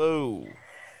 whoa,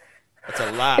 that's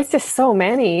a lot. It's just so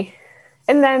many.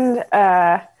 And then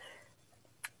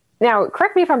now,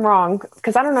 correct me if I'm wrong,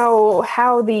 because I don't know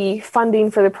how the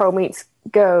funding for the pro meets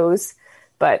goes,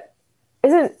 but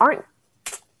isn't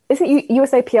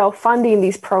USAPL funding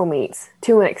these pro meets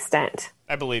to an extent?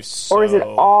 I believe so. Or is it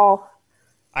all?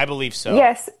 I believe so.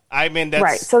 Yes. I mean, that's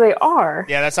right. So they are.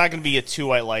 Yeah, that's not going to be a two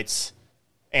white lights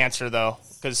answer though,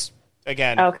 because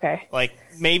again, like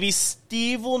maybe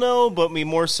Steve will know, but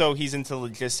more so he's into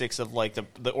logistics of like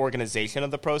the organization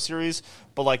of the Pro Series.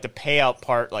 But like the payout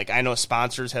part, like I know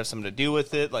sponsors have something to do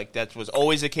with it. Like that was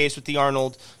always the case with the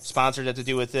Arnold. Sponsors had to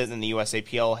do with it, and the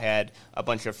USAPL had a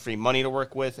bunch of free money to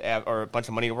work with, or a bunch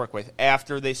of money to work with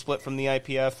after they split from the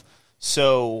IPF.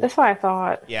 So that's what I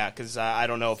thought. Yeah, because I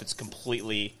don't know if it's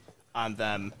completely on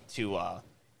them to.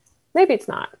 Maybe it's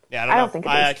not. Yeah, I don't think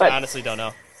it is. I honestly don't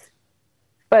know.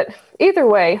 But either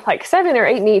way, like 7 or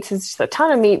 8 meets is just a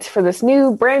ton of meets for this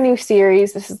brand new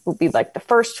series. Will be like the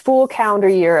first full calendar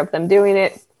year of them doing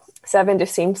it. 7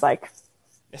 just seems like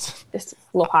just a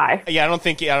little high. Yeah, I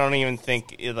don't even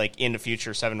think like in the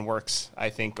future 7 works. I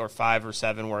think, or 5 or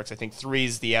 7 works. I think 3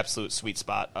 is the absolute sweet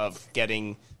spot of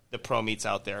getting the pro meets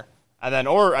out there. And then,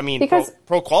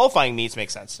 pro qualifying meets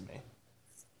make sense to me.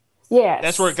 Yeah,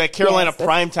 that's where like Carolina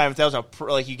Primetime. If that was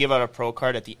like you give out a pro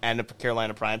card at the end of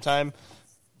Carolina Primetime,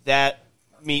 that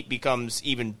meet becomes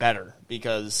even better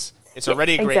because it's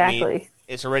already a great meet.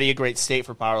 It's already a great state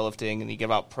for powerlifting, and you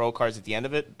give out pro cards at the end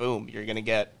of it. Boom, you're going to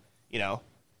get a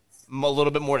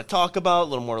little bit more to talk about, a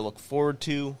little more to look forward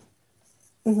to.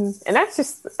 Mm-hmm. And that's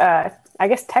just, I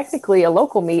guess, technically a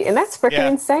local meet, and that's freaking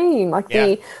insane. Like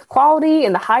the quality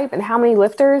and the hype and how many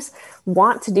lifters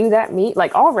want to do that meet.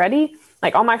 Like already,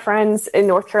 Like all my friends in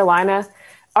North Carolina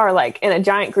are like in a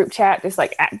giant group chat, just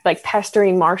like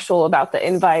pestering Marshall about the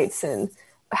invites and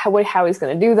how he's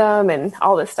going to do them and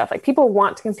all this stuff. Like people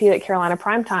want to compete at Carolina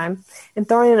Primetime, and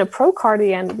throwing in a pro card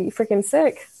again would be freaking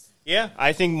sick. Yeah,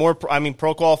 I think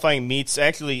pro qualifying meets,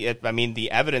 actually,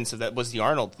 the evidence of that was the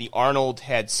Arnold. The Arnold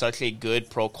had such a good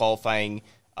pro qualifying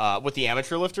with the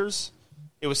amateur lifters.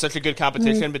 It was such a good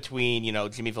competition between,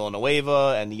 Jimmy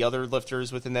Villanueva and the other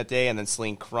lifters within that day, and then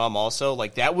Celine Crum also.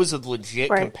 Like, that was a legit,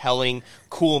 compelling,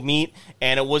 cool meet,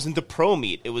 and it wasn't the pro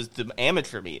meet. It was the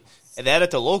amateur meet. And that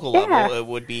at the local level, it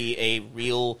would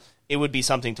be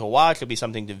something to watch. It would be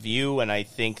something to view, and I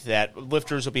think that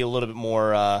lifters will be a little bit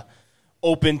more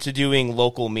open to doing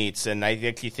local meets, and I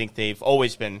actually think they've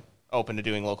always been open to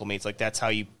doing local meets. Like, that's how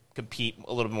you compete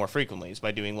a little bit more frequently, is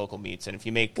by doing local meets. And if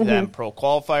you make them pro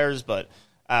qualifiers, but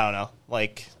I don't know,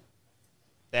 like,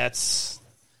 that's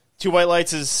Two White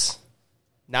Lights is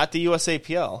not the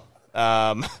USAPL.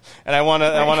 And I want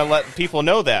to let people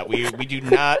know that we are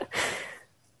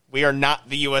not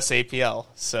the USAPL.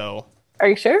 So, are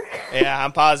you sure? Yeah,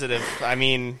 I'm positive. I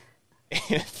mean,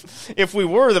 if we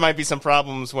were, there might be some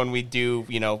problems when we do,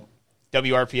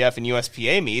 WRPF and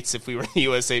USPA meets if we were the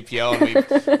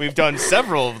USAPL, and we've done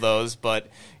several of those. But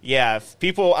yeah, if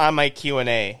people on my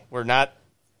Q&A,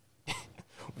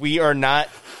 we are not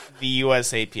the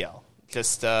USAPL.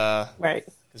 Just right,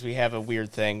 because we have a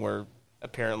weird thing where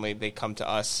apparently they come to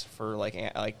us for like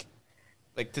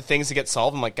the things to get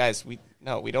solved. I'm like, guys, we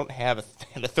don't have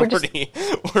an authority.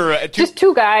 We're just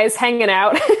two guys hanging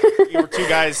out. We're two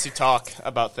guys who talk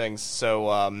about things.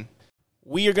 So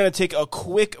we are going to take a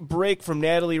quick break from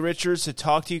Natalie Richards to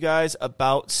talk to you guys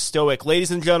about Stoic.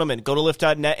 Ladies and gentlemen, go to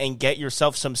lift.net and get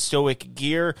yourself some Stoic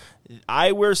gear.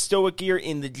 I wear Stoic gear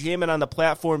in the gym and on the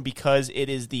platform because it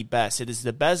is the best. It is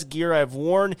the best gear I've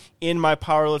worn in my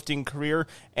powerlifting career,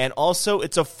 and also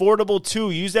it's affordable too.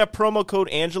 Use that promo code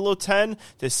Angelo10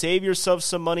 to save yourself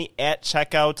some money at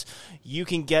checkout. You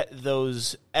can get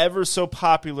those ever so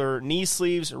popular knee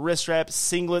sleeves, wrist wrap,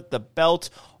 singlet, the belt,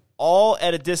 all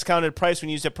at a discounted price when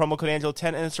you use that promo code Angelo10,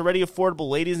 and it's already affordable.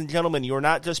 Ladies and gentlemen, you are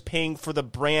not just paying for the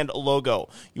brand logo.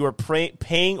 You are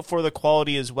paying for the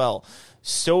quality as well.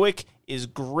 Stoic is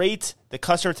great. The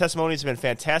customer testimonies have been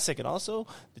fantastic, and also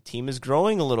the team is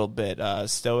growing a little bit.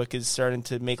 Stoic is starting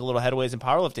to make a little headways in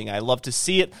powerlifting. I love to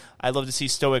see it. I love to see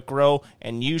Stoic grow,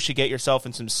 and you should get yourself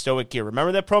in some Stoic gear.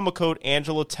 Remember that promo code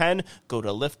Angelo10. Go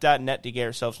to lift.net to get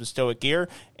yourself some Stoic gear,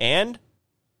 and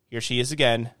here she is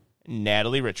again,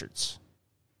 Natalie Richards.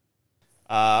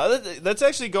 Let's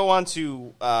actually go on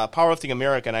to Powerlifting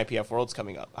America and IPF Worlds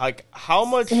coming up. Like, how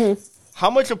much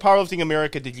of Powerlifting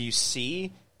America did you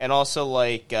see, and also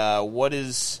like what are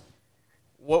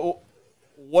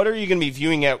you going to be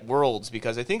viewing at Worlds?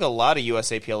 Because I think a lot of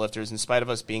USAPL lifters, in spite of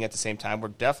us being at the same time, we're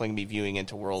definitely going to be viewing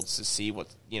into Worlds to see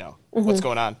what's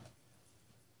going on.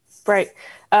 Right.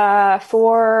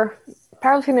 For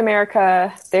Powerlifting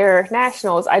America, their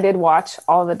nationals, I did watch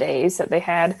all the days that they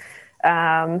had.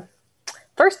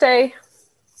 First day,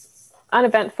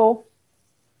 uneventful.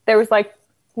 There was like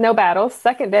no battles.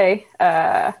 Second day,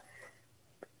 I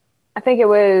think it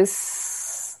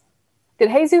was. Did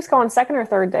Jesus go on second or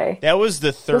third day? That was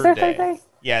the third was there day. Third day?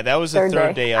 Yeah, that was the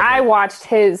third day. I watched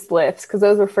his lifts because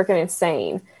those were freaking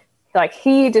insane. Like,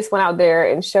 he just went out there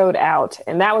and showed out,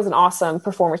 and that was an awesome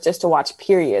performance just to watch,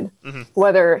 period.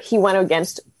 Whether he went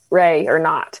against Ray or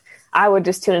not, I would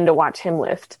just tune in to watch him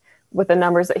lift with the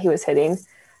numbers that he was hitting.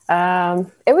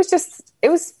 It was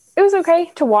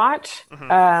okay to watch.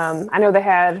 I know they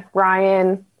had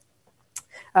Ryan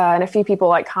and a few people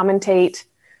like commentate.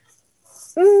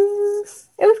 It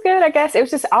was good, I guess. It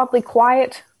was just oddly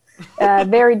quiet,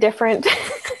 very different,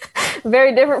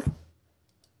 very different.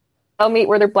 Meet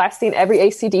where they're blasting every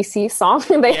AC/DC song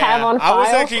they have on file. I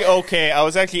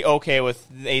was actually okay with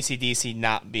AC/DC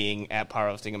not being at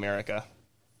Powerlifting America.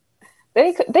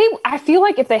 I feel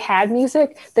like if they had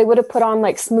music, they would have put on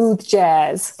like smooth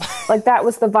jazz. Like, that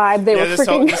was the vibe they were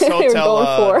freaking they were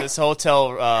going for. This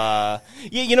hotel,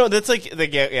 that's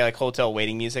like hotel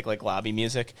waiting music, like lobby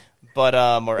music, but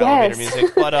or elevator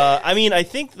music. But I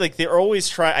think like they're always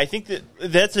trying. I think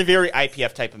that's a very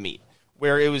IPF type of meet,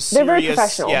 where it was serious, very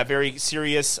professional. Yeah, very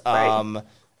serious. Right.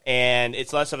 And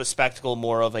it's less of a spectacle,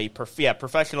 more of a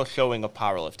professional showing of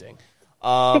powerlifting.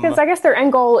 Because I guess their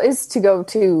end goal is to go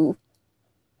to,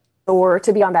 or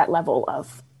to be on that level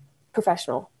of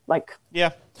professional, like,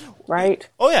 yeah, right.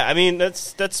 Oh yeah, I mean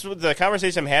that's the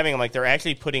conversation I'm having. I'm like, they're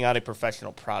actually putting out a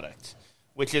professional product,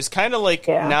 which is kind of like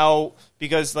now,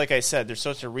 because like I said, there's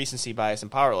such a recency bias in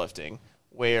powerlifting,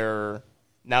 where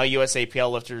now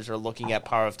USAPL lifters are looking at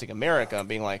Powerlifting America and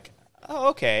being like, oh,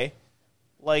 okay,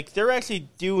 like they're actually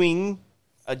doing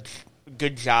a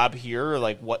good job here,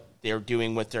 like what they're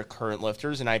doing with their current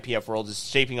lifters, and IPF World is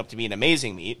shaping up to be an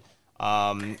amazing meet.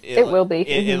 It will be.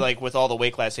 It, like with all the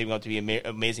weight class shaping up to be an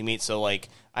amazing meet. So like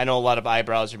I know a lot of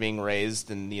eyebrows are being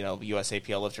raised, and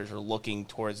USAPL lifters are looking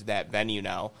towards that venue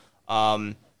now.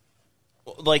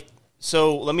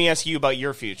 So let me ask you about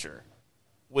your future.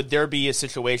 Would there be a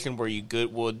situation where you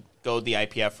would go the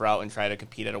IPF route and try to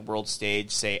compete at a world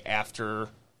stage, say after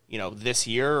this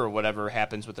year or whatever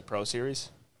happens with the Pro Series?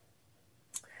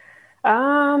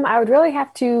 I would really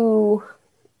have to,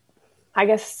 I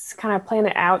guess, kind of plan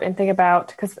it out and think about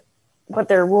because what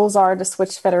their rules are to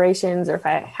switch federations, or if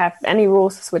I have any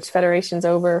rules to switch federations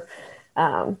over.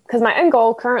 Because my end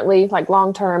goal currently, like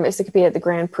long term, is to compete at the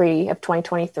Grand Prix of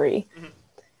 2023. Mm-hmm.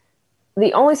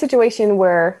 The only situation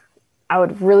where I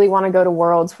would really want to go to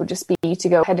Worlds would just be to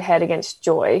go head to head against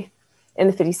Joy in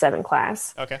the 57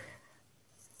 class. Okay,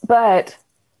 but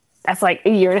that's like a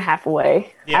year and a half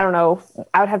away. Yeah. I don't know.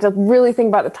 I would have to really think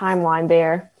about the timeline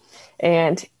there.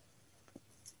 And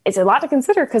it's a lot to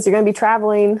consider because you're going to be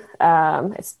traveling.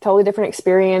 It's a totally different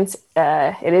experience.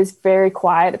 It is very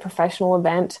quiet, a professional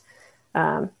event.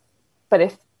 But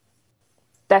if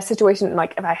that situation,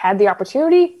 like if I had the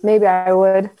opportunity, maybe I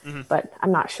would, but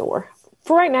I'm not sure.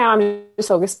 For right now, I'm just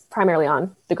focused primarily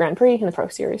on the Grand Prix and the Pro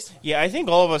Series. Yeah, I think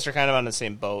all of us are kind of on the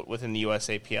same boat within the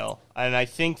USAPL. And I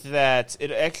think that it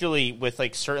actually, with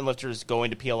like certain lifters going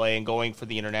to PLA and going for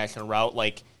the international route,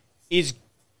 like is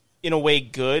in a way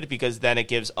good because then it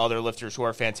gives other lifters who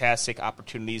are fantastic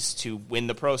opportunities to win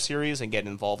the Pro Series and get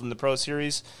involved in the Pro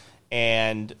Series.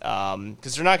 And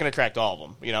because they're not going to attract all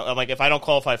of them. Like if I don't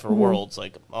qualify for Worlds,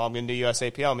 like, I'm going to do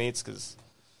USAPL meets because...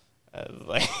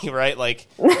 right,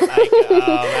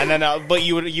 and then, but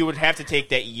you would have to take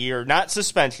that year, not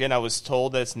suspension. I was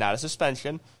told that it's not a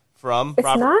suspension from it's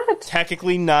Robert. Not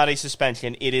Technically, not a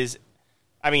suspension. It is.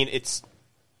 It's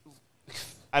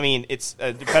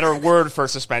a better word for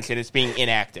suspension. It's being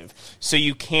inactive. So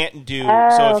you can't do.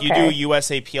 So if you do a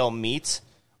USAPL meet,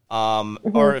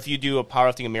 or if you do a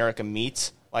Powerlifting America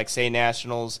meet, like say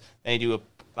nationals, then you do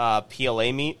a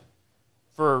PLA meet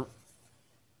or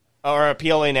a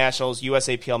PLA Nationals,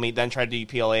 USAPL meet, then try to do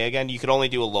PLA again, you could only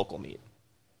do a local meet.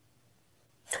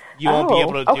 You won't be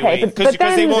able to do it because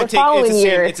they won't take.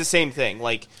 It's the same thing.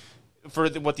 Like for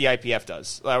what the IPF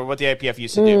does, or what the IPF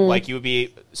used to do. Like you would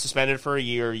be suspended for a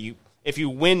year. If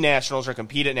you win nationals or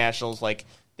compete at nationals, like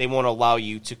they won't allow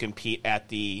you to compete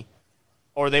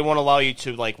or they won't allow you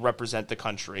to like represent the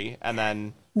country, and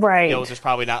then just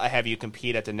probably not have you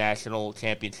compete at the national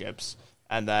championships.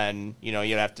 And then,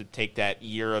 you'd have to take that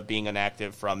year of being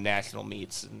inactive from national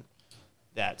meets and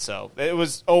that. So it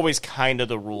was always kind of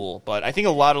the rule. But I think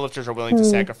a lot of lifters are willing to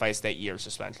sacrifice that year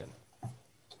suspension.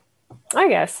 I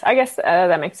guess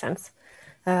that makes sense.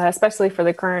 Especially for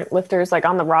the current lifters, like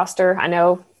on the roster. I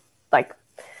know, like,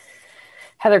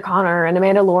 Heather Connor and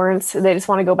Amanda Lawrence, they just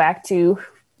want to go back to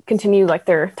continue, like,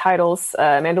 their titles.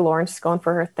 Amanda Lawrence is going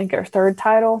for her third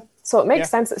title. So it makes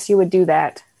sense that she would do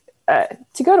that.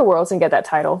 To go to Worlds and get that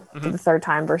title for the third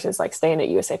time versus like staying at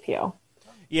USAPL.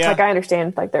 Yeah. Like I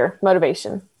understand like their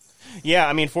motivation.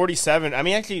 Yeah,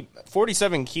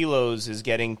 47 kilos is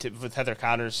getting to, with Heather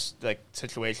Connor's like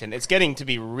situation, it's getting to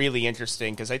be really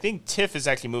interesting because I think Tiff is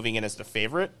actually moving in as the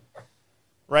favorite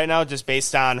right now just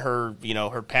based on her,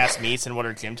 her past meets and what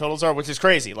her gym totals are, which is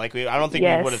crazy. Like I don't think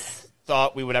we would have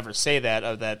thought we would ever say that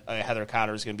Heather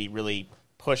Connor is going to be really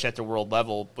push at the world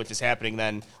level, which is happening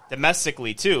then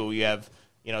domestically too. You have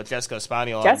Jessica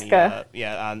Spaniel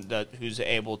who's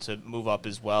able to move up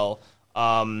as well.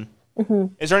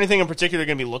 Is there anything in particular you're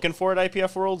going to be looking for at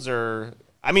IPF Worlds, or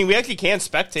we actually can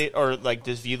spectate or like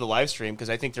just view the live stream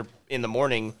because I think they're in the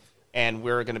morning and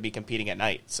we're going to be competing at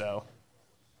night. So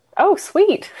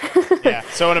sweet. Yeah,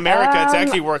 so in America it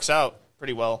actually works out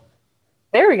pretty well.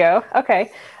 There we go.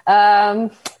 Okay.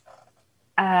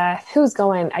 Who's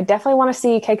going? I definitely want to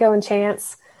see Keiko and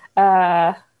Chance.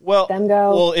 Them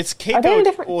go. Well, it's Keiko. Are they in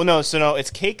different... Well, no, it's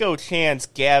Keiko, Chance,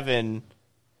 Gavin,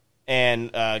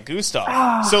 and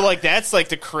Gustav. So like that's like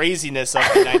the craziness of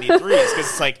the 93s because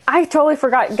it's like I totally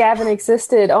forgot Gavin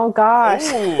existed. Oh gosh.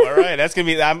 Ooh, all right, that's gonna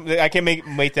be. I can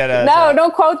make that.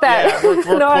 Don't quote that.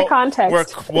 Yeah, no out of context. We're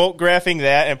quote graphing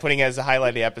that and putting it as a highlight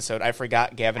of the episode. I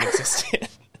forgot Gavin existed.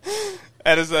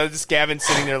 And it's just Gavin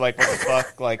sitting there like, what the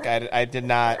fuck? Like, I did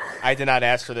not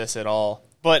ask for this at all.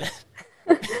 But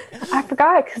I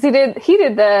forgot because he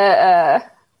did the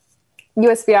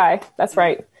USVI. That's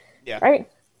right. Yeah. Right.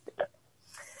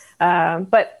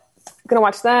 But I'm gonna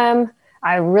watch them.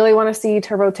 I really want to see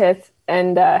Turbo Tiff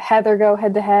and Heather go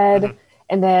head to head,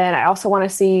 and then I also want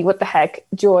to see what the heck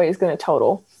Joy is going to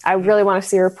total I really want to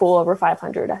see her pull over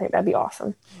 500. I think that'd be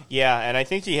awesome. Yeah, and I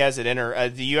think she has it in her.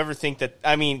 Do you ever think that?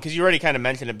 I mean, because you already kind of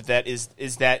mentioned it, but that is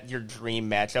that your dream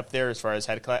matchup there as far as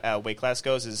weight class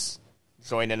goes? Is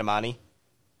Joy and Imani?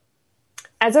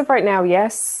 As of right now,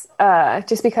 yes.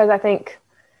 Just because I think,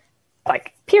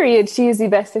 like, period, she is the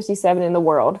best 57 in the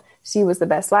world. She was the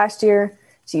best last year.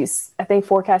 She's, I think,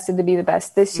 forecasted to be the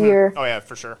best this year. Oh yeah,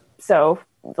 for sure. So,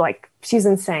 like, she's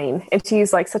insane, and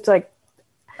she's like such like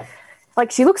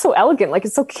she looks so elegant, like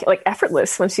it's so like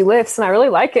effortless when she lifts, and I really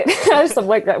like it. I just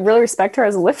like really respect her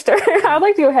as a lifter. I'd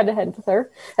like to go head to head with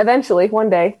her eventually, one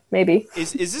day, maybe.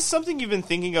 Is this something you've been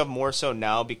thinking of more so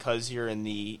now because you're in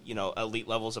the elite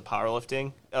levels of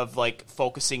powerlifting, of like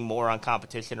focusing more on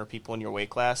competition or people in your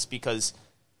weight class? Because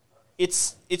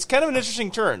it's kind of an interesting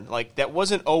turn. Like, that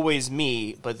wasn't always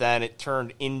me, but then it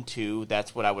turned into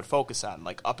that's what I would focus on,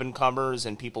 like up and comers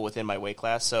and people within my weight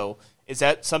class. So is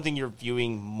that something you're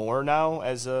viewing more now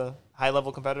as a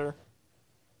high-level competitor?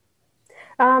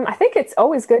 I think it's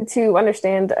always good to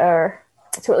understand or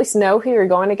to at least know who you're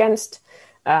going against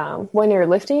when you're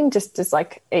lifting, just as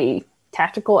like a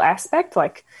tactical aspect.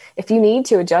 Like, if you need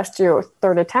to adjust your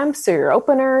third attempts or your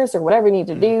openers or whatever you need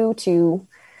to do to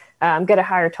get a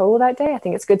higher total that day, I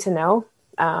think it's good to know.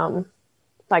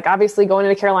 Like, obviously, going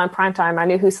into Carolina Primetime, I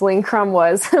knew who Celine Crum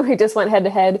was. We just went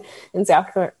head-to-head in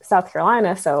South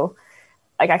Carolina, so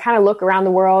like I kind of look around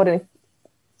the world and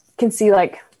can see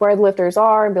like where the lifters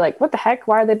are and be like, what the heck?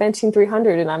 Why are they benching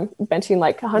 300 and I'm benching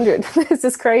like 100? This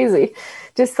is crazy.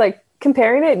 Just like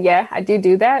comparing it. Yeah, I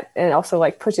do that. And it also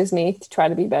like pushes me to try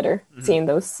to be better, seeing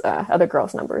those other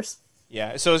girls' numbers.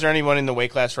 Yeah. So is there anyone in the weight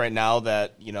class right now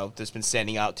that, that's been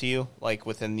standing out to you, like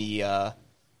within the,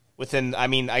 I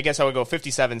mean, I guess I would go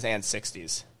 57s and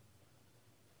 60s.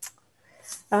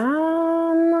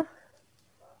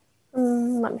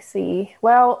 Let me see.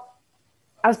 Well,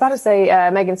 I was about to say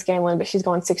Megan Scanlon, but she's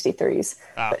going 63s.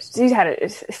 Wow. But she's had a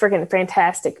freaking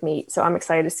fantastic meet, so I'm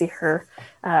excited to see her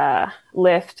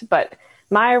lift. But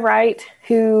Maya Wright,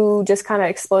 who just kind of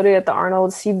exploded at the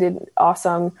Arnold's, she did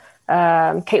awesome.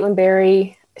 Caitlin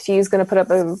Berry, she's going to put up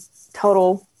a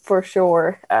total for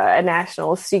sure at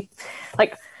Nationals. She,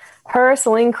 like, her,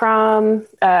 Celine Crum,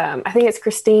 I think it's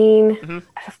Christine.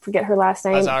 I forget her last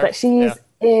name, Lazar. but she's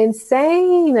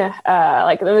insane.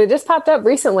 Like, it just popped up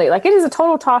recently. Like, it is a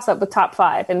total toss-up with top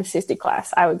 5 in the 60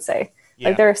 class, I would say. Yeah.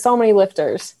 Like, there are so many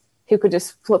lifters who could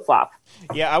just flip-flop.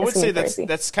 Yeah, I would say crazy.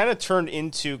 that's kind of turned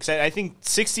into, because I think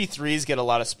 63s get a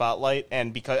lot of spotlight,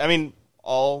 and because, I mean,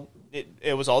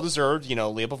 it was all deserved.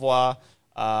 Leah Beauvoir,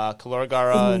 Kalora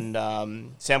Gara,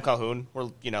 and Sam Calhoun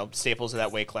were, staples of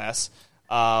that weight class.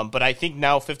 But I think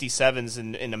now 57s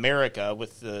in America,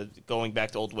 with the going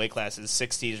back to old weight classes,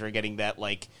 60s are getting that,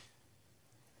 like,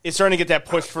 it's starting to get that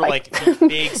push for like the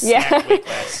big snack weight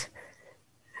class.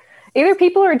 Either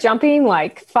people are jumping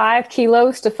like 5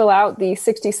 kilos to fill out the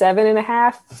 67 and a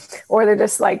half, or they're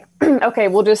just like, okay,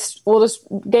 we'll just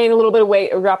gain a little bit of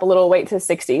weight or drop a little weight to the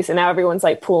 60s, and now everyone's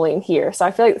like pooling here. So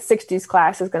I feel like the 60s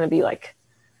class is going to be like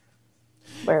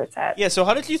where it's at. Yeah. So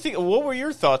how did you think? What were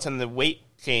your thoughts on the weight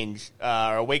change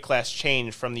or weight class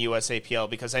change from the USAPL?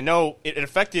 Because I know it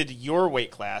affected your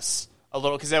weight class a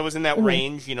little, because that was in that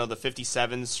range, the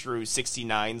 57s through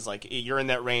 69s. Like, you're in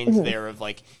that range there of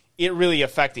like it really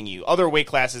affecting you. Other weight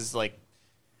classes, like,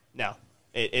 no,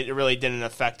 it really didn't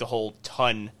affect a whole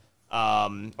ton,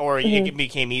 or it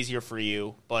became easier for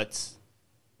you. But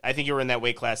I think you were in that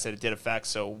weight class that it did affect.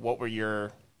 So what were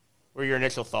your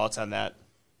initial thoughts on that?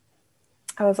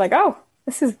 I was like, oh,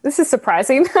 this is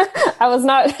surprising. I was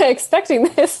not expecting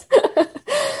this.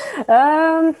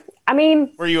 I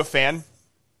mean, were you a fan?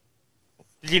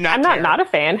 Did you not? I'm care? not a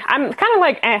fan. I'm kind of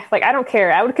like, like, I don't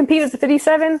care. I would compete as a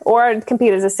 57 or I'd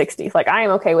compete as a 60. Like, I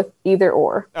am okay with either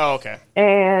or. Oh, okay.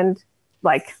 And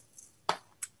like,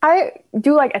 I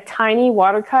do like a tiny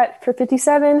water cut for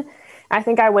 57. I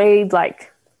think I weighed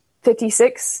like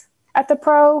 56 at the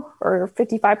pro, or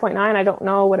 55.9. I don't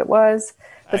know what it was,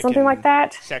 but something like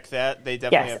that. Check that. They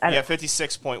definitely Yes, have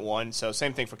 56.1. So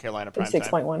same thing for Carolina Primetime.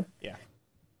 56.1. Yeah.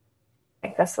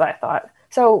 That's what I thought.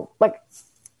 So like,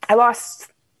 I lost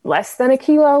less than a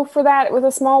kilo for that with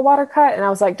a small water cut. And I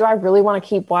was like, do I really want to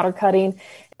keep water cutting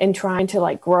and trying to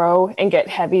like grow and get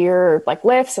heavier like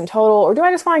lifts and total? Or do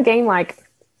I just want to gain like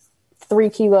 3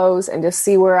 kilos and just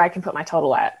see where I can put my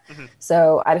total at?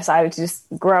 So I decided to just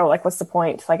grow. Like, what's the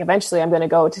point? Like, eventually I'm going to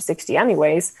go to 60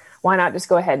 anyways. Why not just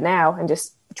go ahead now and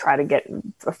just try to get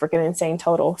a freaking insane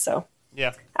total? So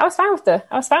yeah, I was fine with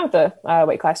the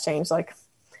weight class change. Like,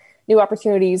 new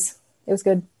opportunities. It was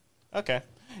good. Okay.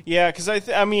 Yeah, because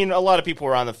I mean, a lot of people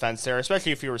were on the fence there,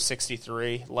 especially if you were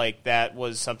 63. Like, that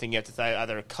was something you have to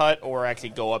either cut or actually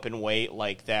go up in weight.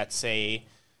 Like, that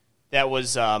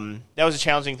was a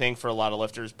challenging thing for a lot of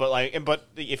lifters. But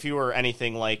if you were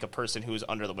anything like a person who was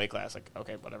under the weight class, like,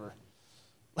 okay, whatever.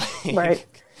 Right.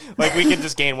 Like, we can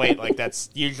just gain weight. Like, that's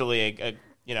usually a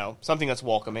something that's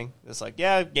welcoming. It's like,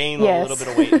 yeah, gain a little bit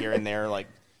of weight here and there. Like,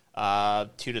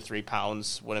 2 to 3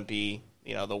 pounds wouldn't be,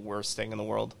 the worst thing in the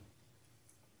world.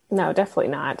 No, definitely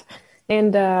not.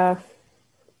 And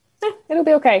it'll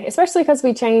be okay, especially because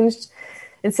we changed,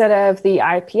 instead of the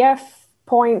IPF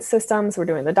point systems, we're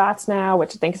doing the DOTS now,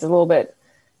 which I think is a little bit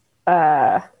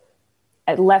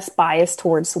less biased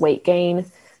towards weight gain,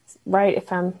 right?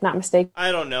 If I'm not mistaken.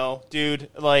 I don't know, dude.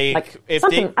 Like if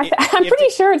something, I'm pretty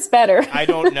sure it's better. I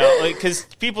don't know, because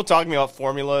people talk to me about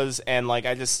formulas, and like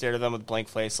I just stare at them with a blank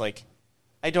face. Like,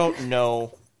 I don't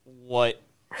know what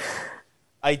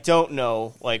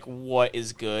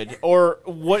is good or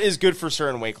what is good for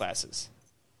certain weight classes.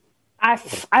 I've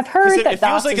heard that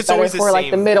DOTS is better for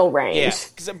like the middle range.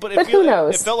 Yeah, but who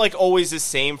knows? It felt like always the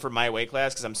same for my weight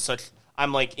class because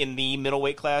I'm like in the middle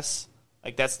weight class.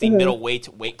 Like, that's the middle weight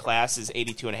class is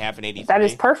 82.5 and 83. That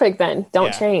is perfect then.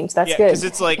 Don't change. That's good. Because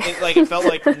it's it felt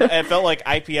like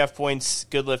IPF points,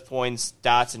 good lift points,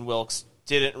 DOTS and Wilks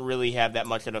didn't really have that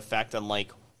much of an effect on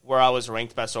like where I was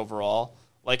ranked best overall.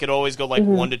 Like, it always go like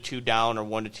 1 to 2 down or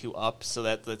 1 to 2 up, so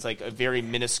that's like a very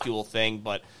minuscule thing.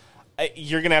 But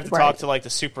you're gonna have to talk to like the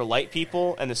super light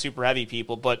people and the super heavy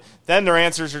people. But then their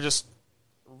answers are just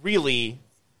really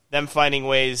them finding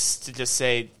ways to just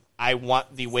say, I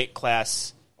want the weight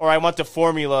class, or I want the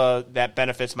formula that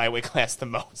benefits my weight class the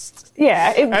most.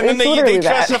 Yeah, and then they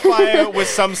justify it with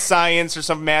some science or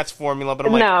some math formula. But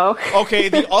I'm like, okay,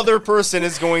 the other person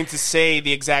is going to say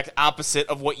the exact opposite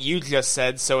of what you just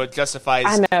said, so it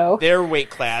justifies their weight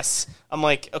class. I'm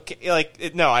like, okay,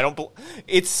 like, no, I don't.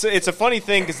 It's a funny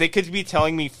thing because they could be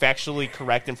telling me factually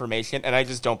correct information, and I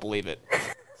just don't believe it.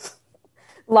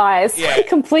 Lies. Yeah.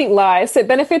 Complete lies. It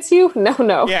benefits you?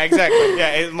 No. Yeah, exactly.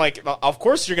 Yeah, and like, of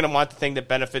course you're going to want the thing that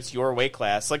benefits your weight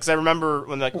class. Like, 'cause I remember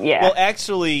when, like, well,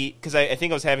 actually, because I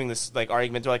think I was having this, like,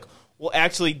 argument. They're like, well,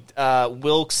 actually,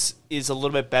 Wilks is a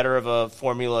little bit better of a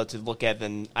formula to look at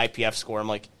than IPF score. I'm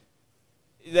like,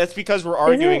 that's because we're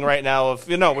arguing right now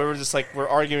we're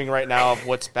arguing right now of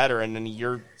what's better, and then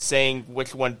you're saying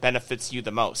which one benefits you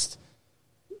the most.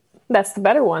 That's the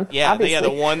better one. Yeah, obviously.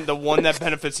 the one that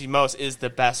benefits you most is the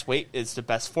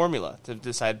best formula to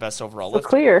decide best overall lift.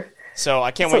 Clear. So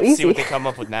I can't wait to see what they come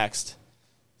up with next.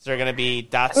 Is there going to be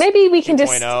DOTS? Maybe we can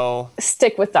just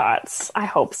stick with DOTS. I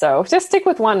hope so. Just stick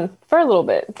with one for a little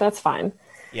bit. That's fine.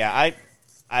 Yeah,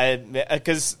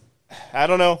 because I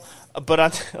don't know, but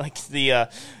on like the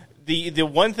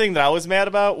one thing that I was mad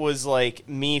about was like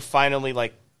me finally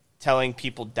like telling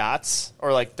people DOTS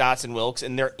or like DOTS and Wilks,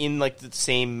 and they're in like the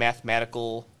same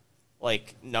mathematical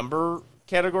like number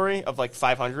category of like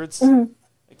 500s.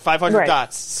 Like 500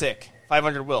 DOTS, sick.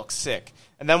 500 Wilks, sick.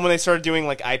 And then when they started doing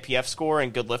like IPF score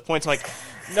and good lift points, I'm like,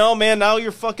 no man, now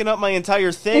you're fucking up my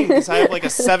entire thing because I have like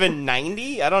a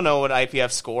 790. I don't know what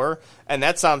IPF score, and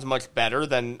that sounds much better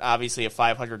than obviously a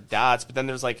 500 DOTS. But then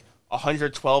there's like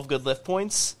 112 good lift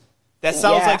points. That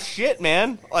sounds like shit,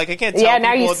 man. Like, I can't tell people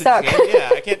now you at the suck. gym. Yeah,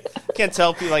 I can't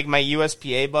tell people, like, my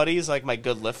USPA buddies, like, my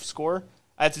good lift score.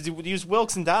 I have to use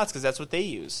Wilks and DOTS because that's what they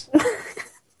use.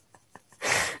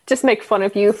 Just make fun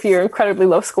of you for your incredibly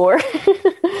low score.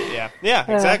 Yeah,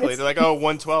 exactly. They're like, oh,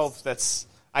 112.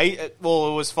 It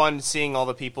was fun seeing all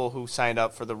the people who signed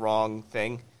up for the wrong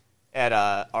thing at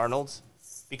Arnold's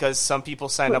because some people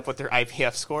signed up with their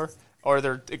IPF score or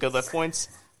their good lift points.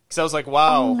 Because I was like,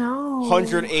 wow,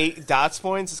 108 DOTS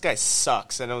points? This guy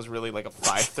sucks. And it was really like a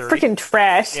 530. Freaking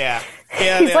trash. Yeah.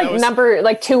 He's like number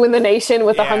 2 in the nation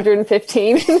with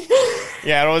 115.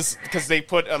 Yeah, it was because they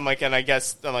put, I'm like,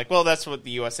 well, that's what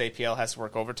the USAPL has to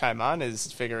work overtime on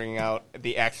is figuring out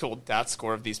the actual DOTS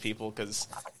score of these people because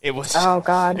it was,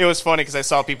 it was funny because I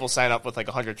saw people sign up with like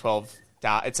 112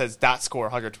 it says DOTS score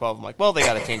 112. I'm like, well, they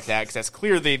got to change that because that's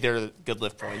clearly their good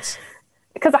lift points.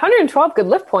 Because 112 good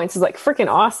lift points is like freaking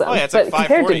awesome. Oh, yeah, it's but like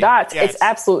compared to DOTS, it's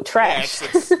absolute trash.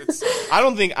 I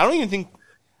don't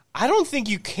think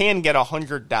you can get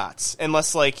 100 DOTS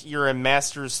unless like you're a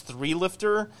Masters 3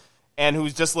 lifter and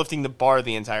who's just lifting the bar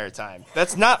the entire time.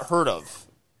 That's not heard of.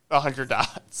 100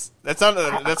 DOTS. That's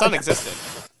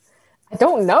non-existent. I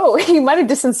don't know. You might have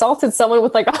just insulted someone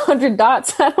with like 100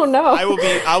 DOTS. I don't know.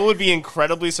 I would be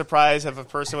incredibly surprised if a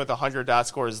person with 100 DOTS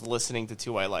score is listening to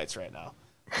Two White Lights right now.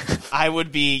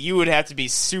 You would have to be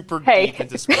super deep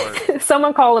into sport.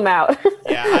 Someone call him out.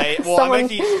 Yeah,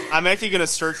 I'm actually going to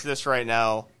search this right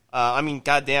now I mean,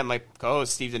 goddamn, my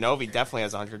co-host Steve Denovi definitely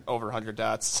has over 100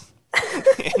 dots.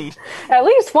 And, At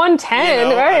least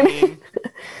 110, right? I mean,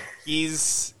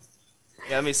 he's.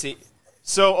 Yeah, let me see.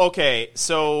 So okay,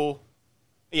 so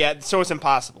it's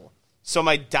impossible. So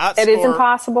my dot score. It is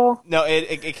impossible. No,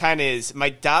 it kind of is. My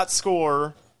dot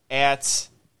score at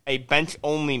a bench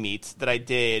only meet that I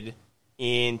did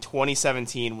in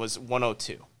 2017 was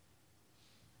 102.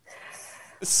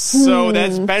 So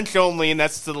that's bench only, and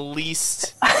that's the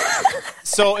least.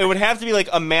 So it would have to be like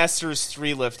a Masters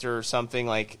 3 lifter or something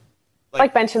like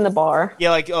benching the bar. Yeah,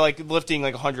 like lifting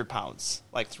like 100 pounds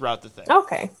like throughout the thing.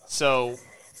 Okay. So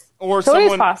it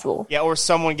is possible. Yeah, or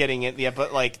someone getting it. Yeah,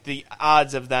 but like the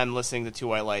odds of them listening to Two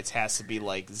White Lights has to be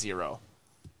like 0.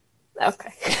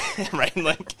 Okay. Right?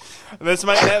 Like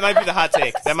that might be the hot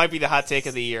take. That might be the hot take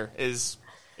of the year is.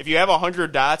 If you have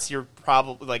 100 dots, you're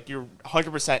probably you're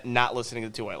 100% not listening to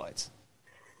Two White Lights.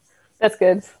 That's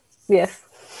good. Yes.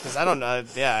 Because I don't know.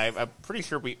 Yeah, I'm pretty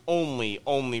sure we only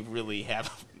really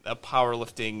have a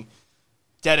powerlifting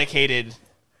dedicated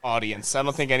audience. I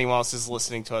don't think anyone else is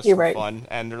listening to us for fun.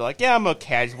 And they're like, yeah, I'm a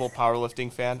casual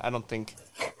powerlifting fan. I don't think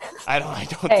that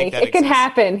it exists. can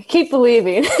happen. Keep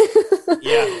believing.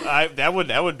 Yeah,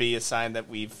 that would be a sign that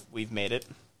we've made it.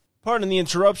 Pardon the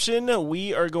interruption.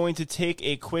 We are going to take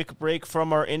a quick break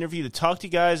from our interview to talk to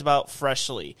you guys about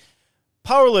Freshly.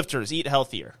 Powerlifters, eat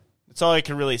healthier. That's all I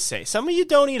can really say. Some of you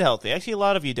don't eat healthy. Actually, a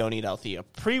lot of you don't eat healthy. A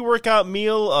pre-workout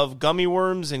meal of gummy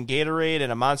worms and Gatorade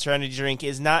and a Monster Energy drink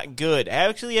is not good.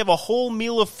 Actually, you have a whole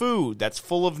meal of food that's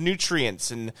full of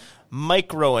nutrients and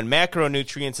micro and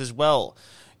macronutrients as well.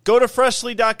 Go to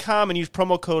Freshly.com and use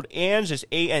promo code ANGE, that's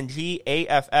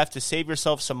ANGAFF, to save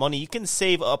yourself some money. You can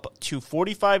save up to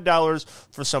 $45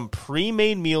 for some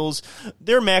pre-made meals.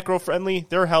 They're macro-friendly,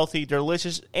 they're healthy, they're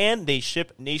delicious, and they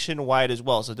ship nationwide as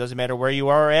well. So it doesn't matter where you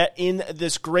are at in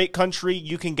this great country,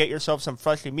 you can get yourself some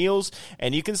Freshly meals,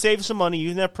 and you can save some money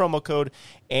using that promo code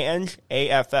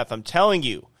ANGAFF. I'm telling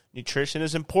you. Nutrition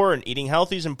is important. Eating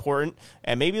healthy is important.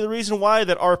 And maybe the reason why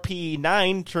that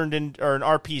RP9 turned in, or an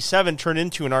RP7 turned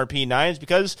into an RP9 is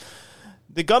because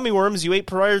the gummy worms you ate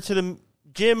prior to the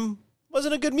gym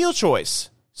wasn't a good meal choice.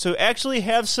 So actually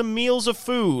have some meals of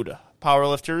food,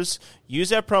 powerlifters.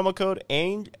 Use that promo code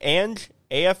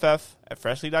ANGAFF at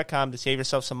Freshly.com to save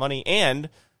yourself some money. And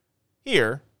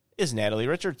here is Natalie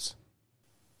Richards.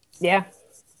 Yeah.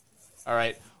 All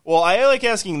right. Well, I like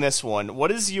asking this one. What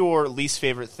is your least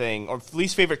favorite thing or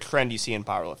least favorite trend you see in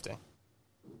powerlifting?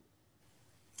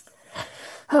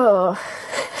 Oh,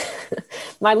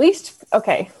 my least.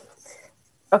 Okay.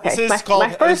 This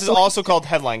is also called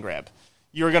headline grab.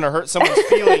 You're going to hurt someone's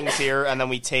feelings here, and then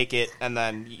we take it and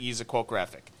then use a quote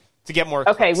graphic to get more.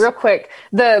 Okay, clicks. real quick.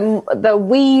 The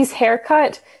Wheeze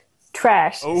haircut.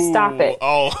 Trash. Ooh, Stop it.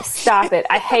 Oh. Stop it.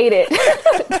 I hate it.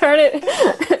 Turn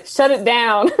it. Shut it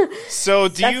down. So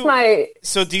do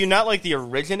you not like the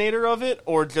originator of it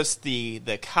or just the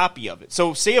copy of it?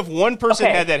 So say if one person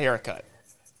had that haircut.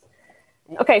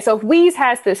 Okay, so if Wheeze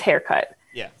has this haircut.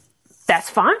 Yeah. That's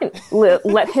fine.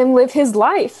 Let him live his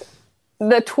life.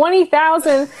 The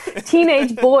 20,000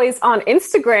 teenage boys on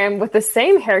Instagram with the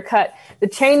same haircut, the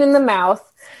chain in the mouth.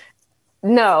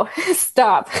 No,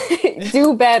 stop.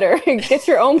 Do better. Get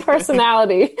your own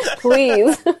personality,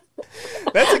 please.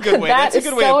 That's a good way. That's a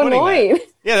good way of putting annoying. That.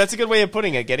 Yeah, that's a good way of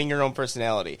putting it. Getting your own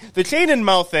personality. The chain and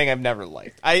mouth thing, I've never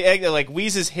liked. I like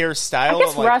Wheeze's hairstyle. I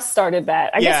guess Russ started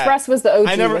that. I guess Russ was the OG.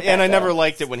 I never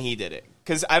liked it when he did it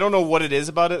because I don't know what it is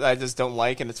about it. I just don't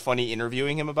like, and it's funny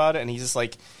interviewing him about it. And he's just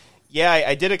like, "Yeah,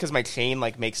 I did it because my chain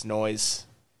makes noise."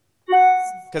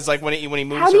 Because when he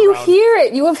moves around. How do you hear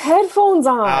it? You have headphones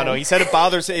on. I don't know. He said it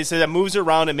bothers. He said it moves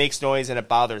around, it makes noise, and it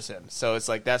bothers him. So it's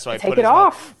like that's why I take put it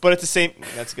off. But at the same,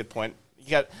 that's a good point.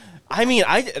 It's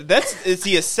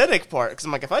the aesthetic part. Because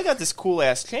I'm like, if I got this cool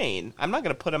ass chain, I'm not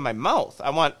gonna put it in my mouth.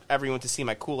 I want everyone to see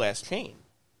my cool ass chain.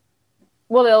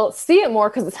 Well, they'll see it more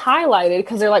because it's highlighted.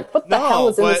 Because they're like, what the hell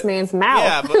is in this man's mouth?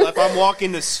 Yeah, but if I'm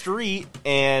walking the street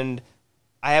and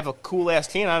I have a cool ass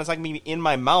chain on, it's like maybe in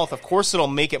my mouth. Of course, it'll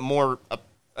make it more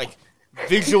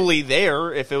visually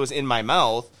there if it was in my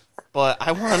mouth, but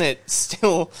I want it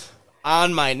still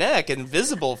on my neck and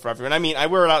visible for everyone. I mean, I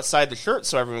wear it outside the shirt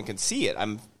so everyone can see it.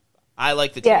 I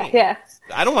like the chain. Yeah.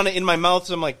 I don't want it in my mouth,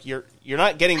 so I'm like, you're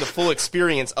not getting the full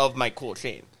experience of my cool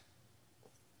chain.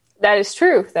 That is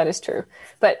true.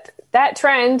 But that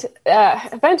trend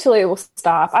eventually will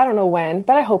stop. I don't know when,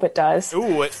 but I hope it does.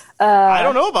 Ooh, I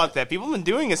don't know about that. People have been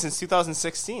doing it since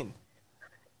 2016.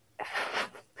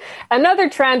 Another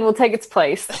trend will take its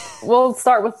place. We'll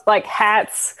start with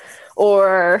hats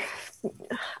or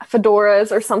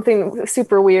fedoras or something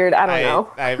super weird. I don't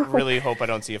know. I really hope I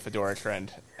don't see a fedora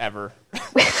trend ever.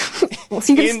 Well,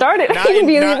 so you can start it. You can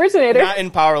be the originator. Not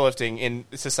in powerlifting, in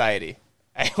society.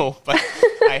 I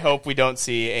hope we don't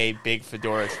see a big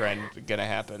fedora trend gonna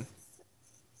happen.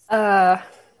 And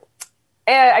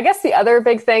I guess the other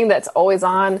big thing that's always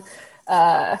on,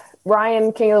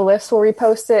 Ryan King of the Lifts will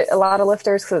repost it. A lot of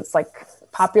lifters, because it's like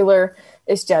popular,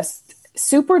 is just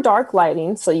super dark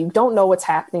lighting, so you don't know what's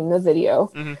happening in the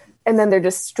video. Mm-hmm. And then they're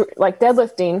just like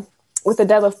deadlifting with a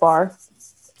deadlift bar,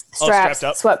 straps,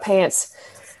 sweatpants,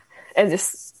 and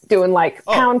just doing like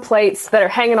pound plates that are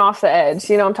hanging off the edge.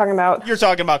 You know what I'm talking about? You're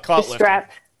talking about clout lifting.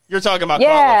 Strap. You're talking about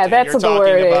yeah, clout lifting. That's what the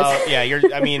word is.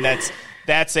 Yeah, I mean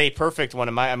that's a perfect one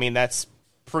of my. I mean that's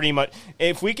pretty much.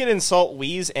 If we could insult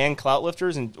Wheeze and clout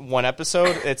lifters in one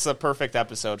episode, it's a perfect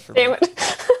episode for me. Damn it.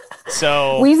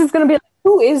 So Wheeze is going to be like,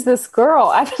 who is this girl?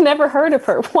 I've never heard of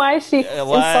her. Why is she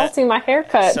insulting my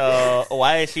haircut? So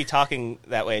why is she talking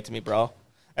that way to me, bro?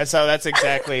 And so that's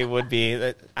exactly would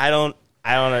be. I don't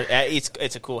know.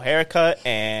 It's a cool haircut,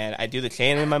 and I do the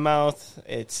chain in my mouth.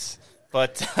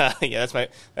 But yeah,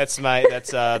 that's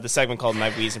the segment called my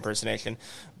Wheeze impersonation.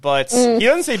 But he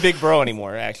doesn't say big bro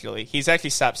anymore. Actually, he's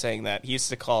actually stopped saying that. He used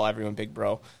to call everyone big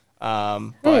bro.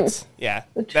 But yeah,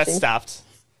 that stopped.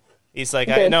 He's like,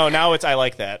 now it's I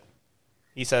like that.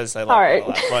 He says I like that a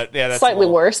lot. But yeah, that's slightly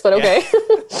worse, but okay.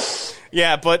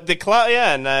 Yeah, but the clout,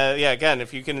 again,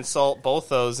 if you can insult both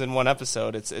those in one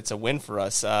episode, it's a win for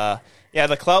us. Yeah,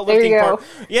 the clout lifting part.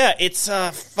 Yeah, it's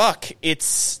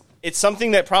it's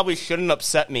something that probably shouldn't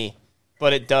upset me,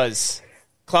 but it does.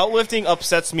 Clout lifting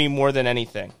upsets me more than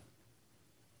anything.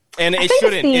 And it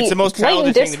shouldn't. It's the most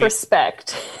childish thing to be.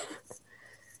 Disrespect.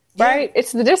 Right?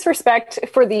 It's the disrespect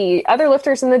for the other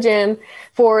lifters in the gym,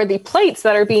 for the plates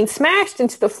that are being smashed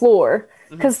into the floor.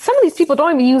 Because some of these people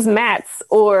don't even use mats,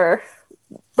 or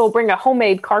they'll bring a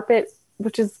homemade carpet,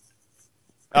 which is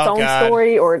its own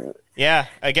story. Or yeah,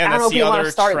 again, that's the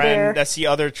other trend. That's the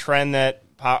other trend that,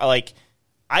 like,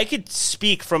 I could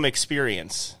speak from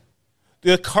experience.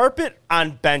 The carpet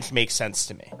on bench makes sense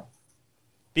to me.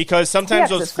 Because sometimes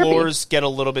those floors get a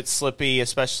little bit slippy,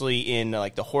 especially in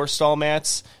like the horse stall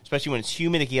mats. Especially when it's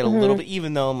humid, it can get a little bit.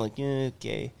 Even though I'm like,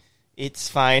 okay, it's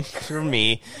fine for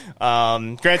me.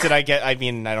 Granted, I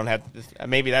don't have.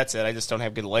 Maybe that's it. I just don't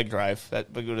have good leg drive.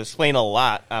 That would explain a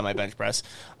lot on my bench press.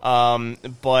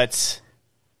 But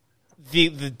the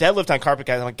deadlift on carpet,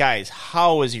 guys. I'm like, guys,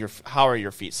 how are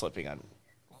your feet slipping on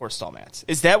horse stall mats?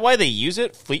 Is that why they use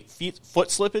it? Foot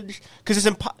slippage? Because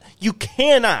you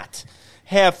cannot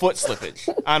have foot slippage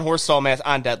on horse stall mats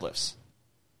on deadlifts.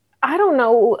 I don't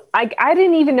know. I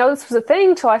didn't even know this was a thing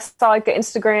until I saw like the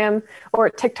Instagram or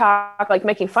TikTok like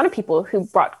making fun of people who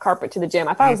brought carpet to the gym.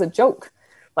 I thought it was a joke.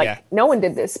 Like no one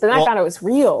did this, but then I found it was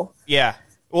real. Yeah.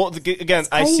 Well, again,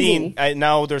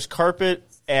 now there's carpet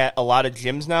at a lot of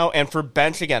gyms now, and for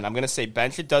bench, again, I'm going to say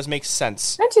bench, it does make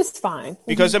sense. Bench is fine.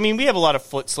 Because, I mean, we have a lot of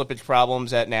foot slippage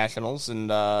problems at nationals and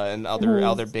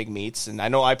other big meets, and I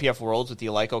know IPF Worlds with the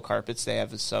Eleiko carpets, they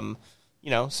have some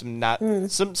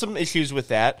issues with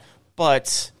that,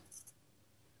 but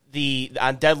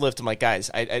on deadlift, I'm like,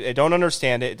 guys, I don't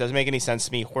understand it. It doesn't make any sense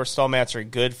to me. Horse stall mats are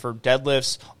good for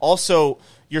deadlifts. Also,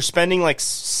 you're spending like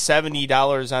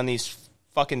 $70 on these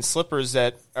fucking slippers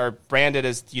that are branded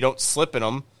as you don't slip in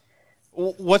them.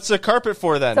 What's the carpet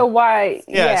for then? So why?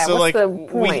 Yeah, so what's like the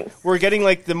point? We're getting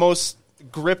like the most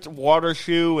gripped water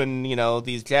shoe and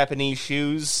these Japanese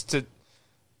shoes to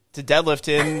deadlift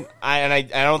in. I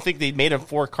don't think they made them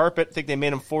for carpet. I think they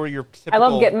made them for your typical. I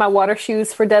love getting my water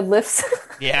shoes for deadlifts.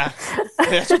 Yeah,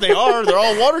 that's what they are. They're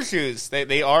all water shoes.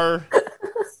 They are.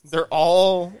 They're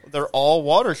all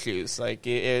water shoes. Like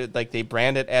like they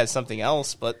brand it as something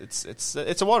else, but it's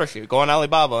a water shoe. Go on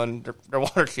Alibaba and they're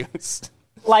water shoes.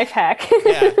 Life hack.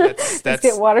 Yeah, that's Let's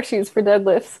get water shoes for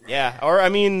deadlifts. Yeah, or I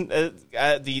mean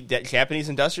the Japanese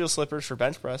industrial slippers for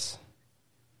bench press.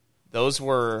 Those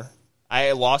were.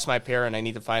 I lost my pair and I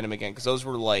need to find them again because those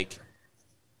were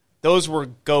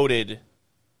goated.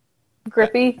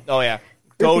 Grippy. Oh yeah.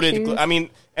 Goated. I mean,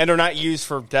 and they're not used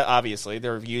for obviously.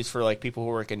 They're used for like people who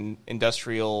work in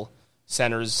industrial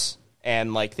centers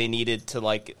and like they needed to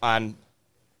like on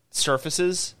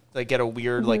surfaces like get a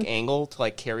weird like angle to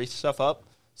like carry stuff up.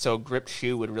 So a grip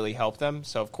shoe would really help them.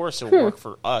 So of course it would work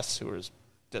for us who are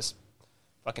just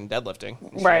fucking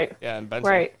deadlifting. Right. Yeah, and benching.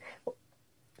 Right.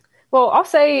 Well, I'll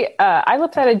say I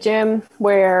looked at a gym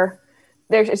where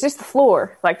it's just the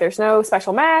floor. Like there's no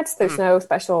special mats. There's no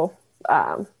special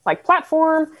like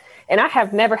platform. And I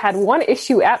have never had one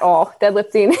issue at all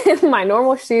deadlifting in my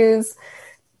normal shoes.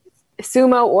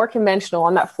 sumo or conventional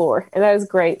on that floor, and that is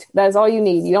great. That is all you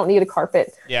need. You don't need a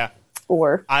carpet. Yeah.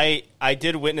 Or I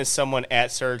did witness someone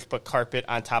at Surge put carpet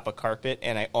on top of carpet,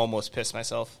 and I almost pissed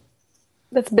myself.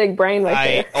 that's big brain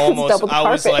right there. I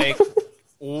was like,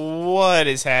 what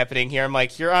is happening here? I'm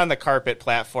like, you're on the carpet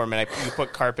platform, and you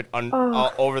put carpet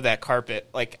all over that carpet.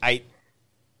 Like,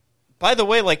 by the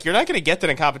way, like, you're not going to get that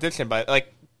in competition, but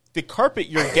like, the carpet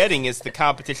you're getting is the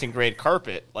competition grade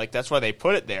carpet. Like, that's why they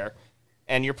put it there,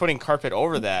 and you're putting carpet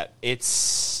over that. It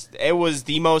was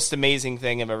the most amazing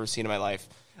thing I've ever seen in my life.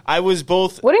 I was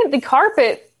both. Wouldn't the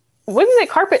carpet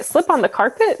slip on the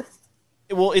carpet?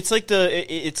 Well, it's like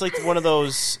one of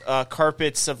those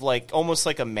carpets of like almost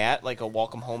like a mat, like a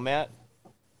welcome home mat.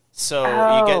 So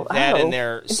you get that in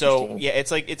there. So yeah,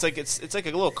 it's like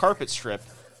a little carpet strip.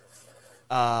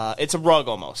 It's a rug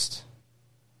almost.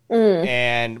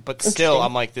 But still,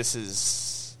 I'm like, this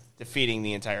is defeating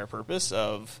the entire purpose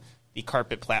of the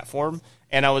carpet platform.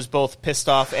 And I was both pissed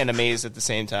off and amazed at the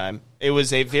same time. It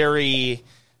was a very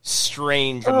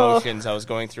strange emotions I was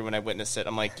going through when I witnessed it.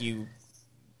 I'm like, you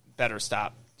better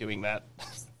stop doing that.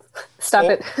 Stop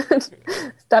it.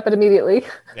 Stop it immediately.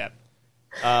 Yeah.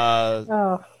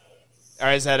 All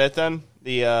right, is that it then?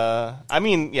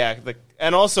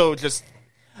 And also just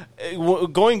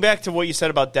going back to what you said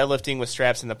about deadlifting with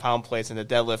straps and the pound plates and the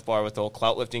deadlift bar with the whole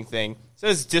clout lifting thing. So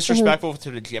it's disrespectful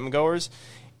to the gym goers.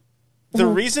 The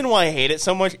reason why I hate it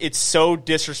so much, it's so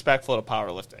disrespectful to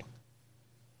powerlifting.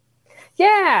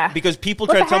 Yeah. Because people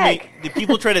try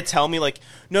to tell me like,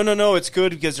 no, it's good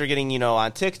because they're getting,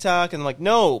 on TikTok, and I'm like,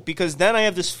 no, because then I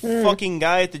have this fucking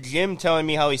guy at the gym telling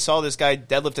me how he saw this guy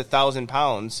deadlift 1,000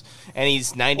 pounds and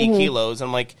he's 90 kilos.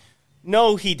 I'm like,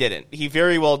 no, he didn't. He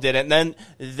very well didn't. And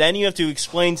then you have to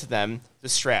explain to them the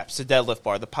straps, the deadlift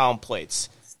bar, the pound plates,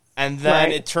 and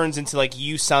then it turns into like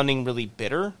you sounding really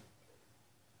bitter.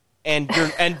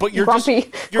 But you're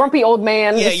grumpy old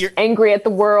man, you're angry at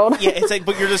the world. Yeah, it's like,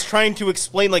 but you're just trying to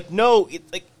explain, like,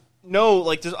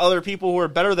 there's other people who are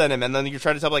better than him, and then you're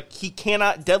trying to tell, like, he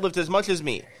cannot deadlift as much as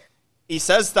me. He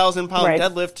says 1,000-pound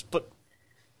deadlift, but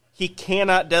he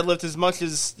cannot deadlift as much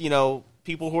as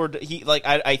people who are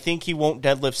I think he won't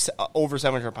deadlift over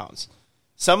 700 pounds.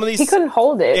 Some of these he couldn't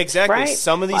hold it exactly. Right?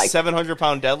 Some of these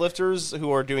 700-pound deadlifters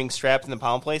who are doing straps in the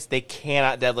pound plates, they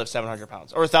cannot deadlift 700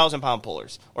 pounds, or 1,000-pound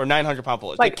pullers, or 900-pound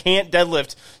pullers. They can't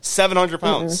deadlift 700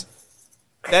 pounds.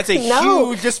 That's a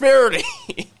huge disparity.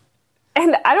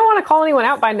 And I don't want to call anyone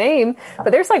out by name, but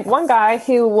there's like one guy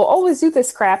who will always do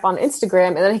this crap on Instagram,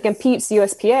 and then he competes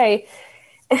USPA,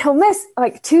 and he'll miss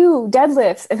like 2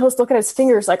 deadlifts, and he'll just look at his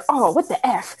fingers like, oh, what the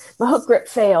F? My hook grip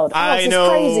failed. I know,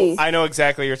 crazy. I know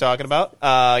exactly what you're talking about.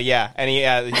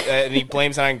 And he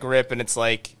blames it on grip, and it's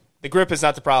like, the grip is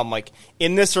not the problem. Like,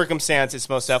 in this circumstance, it's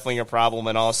most definitely your problem,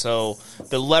 and also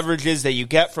the leverages that you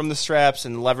get from the straps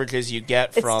and the leverages you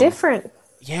get from... It's different.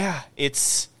 Yeah,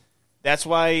 that's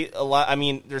why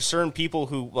there's certain people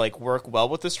who, like, work well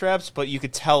with the straps, but you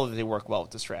could tell that they work well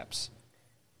with the straps.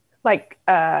 Like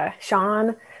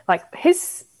Sean, like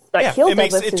his heel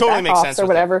deadlifts his totally back offs or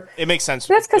whatever. It makes sense.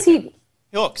 That's because he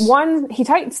hooks. He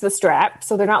tightens the strap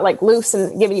so they're not like loose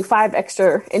and giving you 5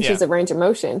 extra inches of range of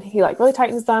motion. He like really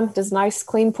tightens them, does nice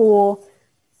clean pull,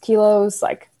 kilos.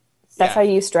 Like that's how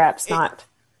you use straps.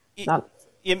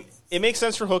 It makes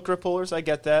sense for hook grip pullers. I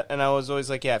get that, and I was always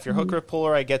like, if you're a hook grip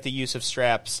puller, I get the use of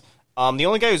straps. The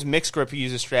only guy who's mixed grip who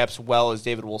uses straps well is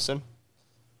David Wilson.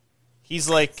 He's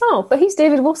like, but he's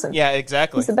David Wilson. Yeah,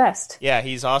 exactly. He's the best. Yeah,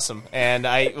 he's awesome. And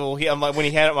when I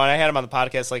had him on the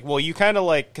podcast, like, well, you kind of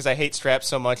like, because I hate straps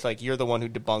so much, like, you're the one who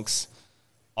debunks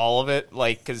all of it,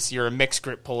 like, because you're a mixed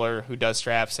grip puller who does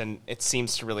straps, and it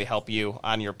seems to really help you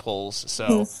on your pulls. So,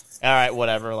 all right,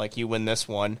 whatever, like, you win this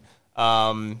one.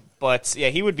 But yeah,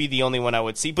 he would be the only one I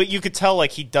would see. But you could tell,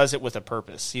 like, he does it with a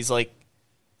purpose. He's like,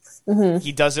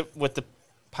 he does it with the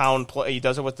he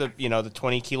does it with the the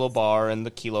 20 kilo bar and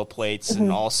the kilo plates, and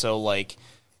also like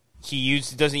he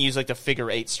doesn't use like the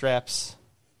figure 8 straps.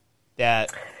 Those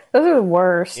are the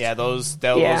worst. Yeah,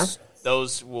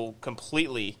 those will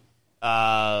completely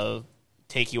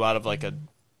take you out of like a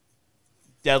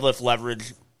deadlift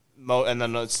leverage and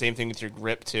then the same thing with your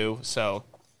grip too. So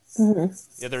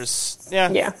there's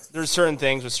certain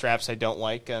things with straps I don't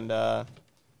like, and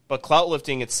but clout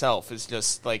lifting itself is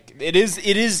just like it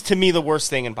is to me the worst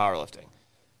thing in powerlifting.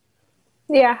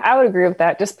 Yeah, I would agree with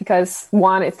that. Just because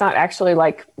 1, it's not actually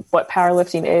like what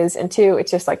powerlifting is, and 2, it's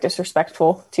just like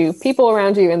disrespectful to people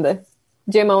around you and the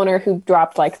gym owner who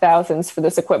dropped like thousands for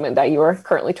this equipment that you are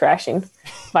currently trashing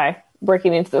by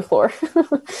breaking into the floor.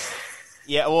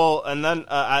 Yeah, well, and then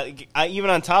I even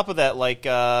on top of that, like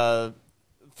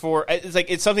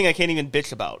it's something I can't even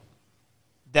bitch about.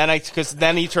 because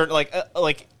then he turned like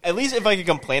at least if I could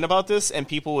complain about this and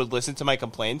people would listen to my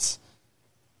complaints,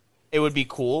 it would be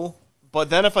cool. But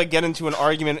then if I get into an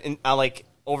argument like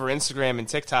over Instagram and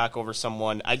TikTok over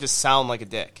someone, I just sound like a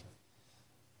dick.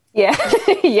 Yeah,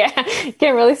 yeah.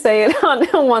 Can't really say it on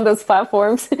one of those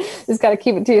platforms. Just got to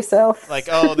keep it to yourself. Like,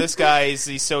 oh, this guy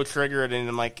he's so triggered, and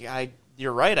I'm like,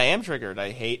 you're right, I am triggered.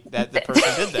 I hate that the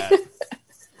person did that.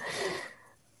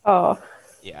 Oh,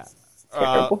 yeah.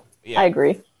 terrible. Yeah. I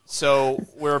agree. So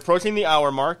we're approaching the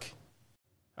hour mark.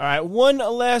 All right, one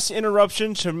last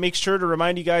interruption to make sure to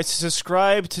remind you guys to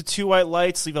subscribe to Two White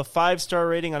Lights, leave a 5-star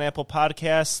rating on Apple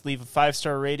Podcasts, leave a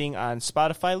 5-star rating on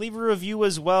Spotify, leave a review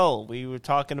as well. We were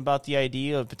talking about the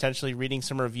idea of potentially reading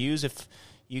some reviews. If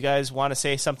you guys want to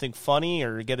say something funny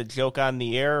or get a joke on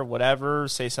the air or whatever,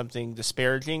 say something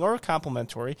disparaging or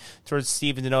complimentary towards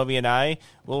Stephen Denovi and I,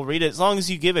 we'll read it. As long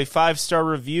as you give a 5-star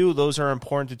review, those are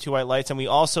important to Two White Lights. And we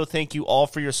also thank you all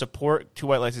for your support. Two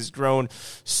White Lights has grown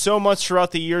so much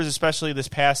throughout the years, especially this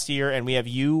past year, and we have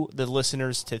you, the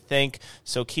listeners, to thank.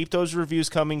 So keep those reviews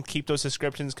coming. Keep those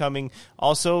subscriptions coming.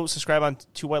 Also, subscribe on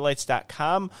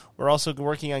twowhitelets.com. We're also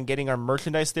working on getting our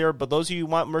merchandise there. But those of you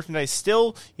who want merchandise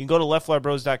still, you can go to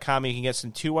leftflybros.com and you can get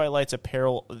some Two White Lights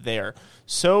apparel there.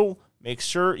 So make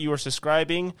sure you are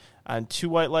subscribing on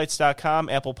twowhitelets.com,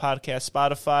 Apple Podcasts,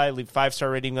 Spotify. Leave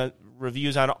 5-star rating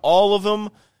reviews on all of them.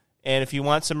 And if you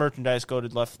want some merchandise, go to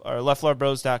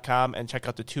leftflybros.com and check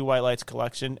out the Two White Lights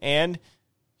collection. And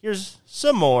here's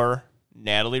some more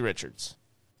Natalie Richards.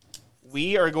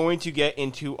 We are going to get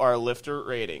into our lifter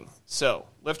rating. So,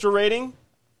 lifter rating,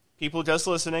 people just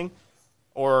listening,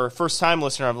 or first-time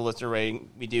listener of a lifter rating,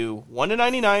 we do 1 to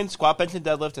 99, squat, bench, and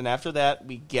deadlift, and after that,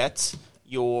 we get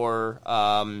your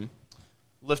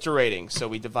lifter rating. So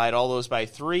we divide all those by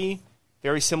 3,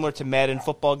 very similar to Madden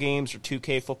football games or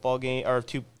 2K football game or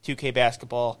 2K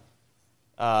basketball.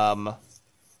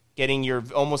 Getting your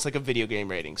almost like a video game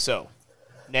rating. So,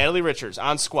 Natalie Richards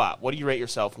on squat, what do you rate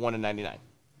yourself 1 to 99?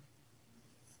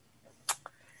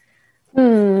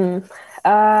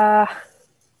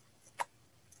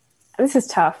 This is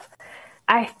tough.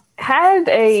 I had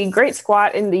a great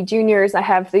squat in the juniors. I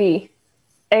have the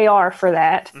AR for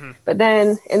that. Mm-hmm. But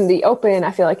then in the open,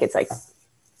 I feel like it's like,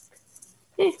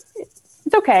 it's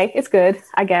okay. It's good,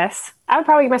 I guess. I would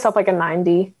probably give myself like a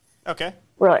 90. Okay.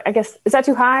 Really, I guess, is that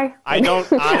too high? I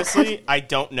don't, honestly, I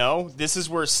don't know. This is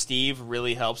where Steve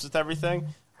really helps with everything.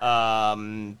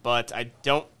 But I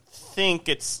don't think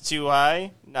it's too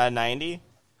high, not 90.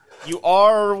 You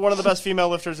are one of the best female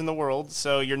lifters in the world,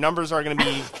 so your numbers are going to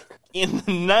be in the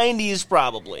 90s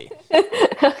probably.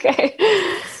 Okay.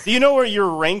 Do you know where you're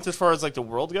ranked as far as like the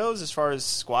world goes, as far as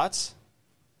squats?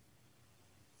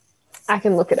 I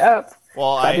can look it up.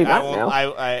 Well,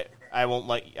 I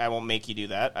won't make you do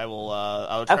that. I will.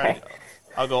 I'll try. Okay.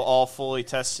 I'll go all fully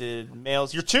tested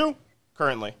males. You're 2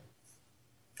 currently.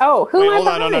 Oh, who Wait, am I hold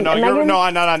on. behind? No. Megan? No,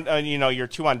 I'm not on. You're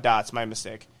 2 on dots. My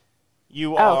mistake.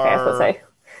 You are. Okay, I was going to say.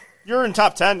 You're in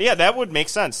top 10. Yeah, that would make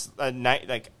sense.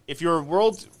 Like if you're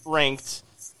world ranked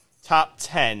top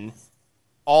 10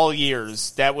 all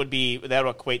years, that would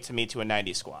equate to me to a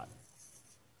 90 squat.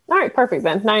 All right, perfect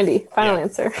then. 90. Final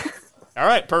answer. All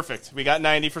right, perfect. We got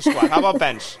 90 for squat. How about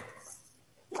bench?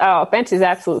 Oh, bench is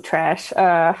absolute trash.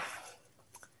 I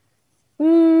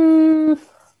don't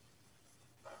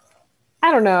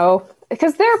know.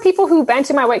 Because there are people who bench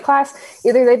in my weight class.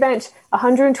 Either they bench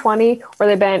 120, or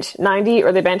they bench 90,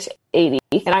 or they bench 80.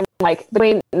 And I'm like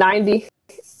between 90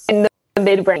 and the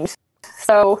mid-range.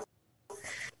 So,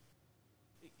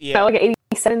 yeah. Like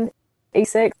 87,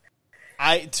 86.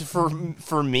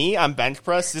 For me on bench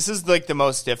press, this is like the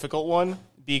most difficult one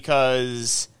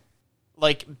because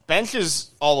like bench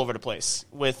is all over the place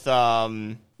with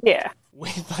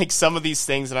with like some of these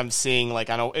things that I'm seeing. Like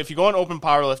I know if you go on open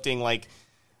powerlifting, like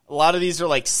a lot of these are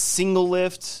like single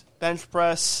lift bench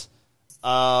press.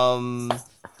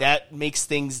 That makes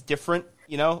things different.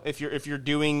 You know, if you're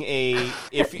doing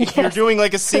if you're doing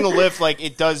like a single lift, like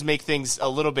it does make things a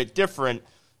little bit different.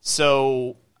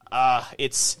 So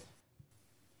it's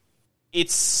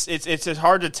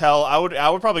hard to tell. I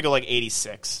would probably go like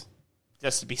 86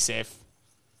 just to be safe.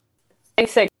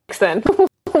 86 then.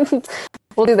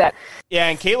 We'll do that. Yeah,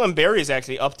 and Caitlin Berry is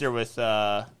actually up there with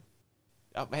oh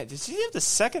man, does she have the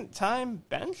second time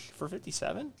bench for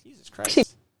 57? Jesus Christ. She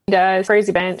does.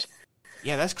 Crazy bench.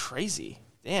 Yeah, that's crazy.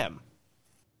 Damn.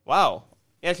 Wow.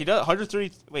 Yeah, she does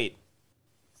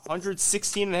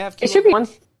 116 and a half kilos. It should be one.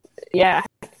 Yeah.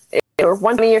 Or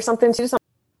 120 or something. She did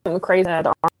something crazy at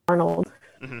Arnold.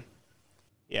 Mm-hmm.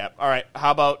 Yeah. All right. How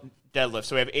about deadlift?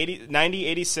 So we have 90,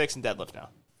 86, and deadlift now.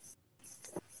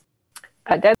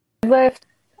 Deadlift.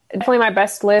 Definitely my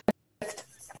best lift.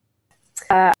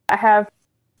 I have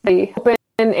the open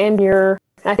and your.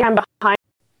 I think I'm behind.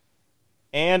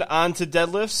 And on to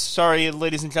deadlifts. Sorry,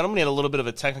 ladies and gentlemen, we had a little bit of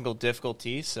a technical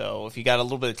difficulty, so if you got a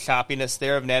little bit of choppiness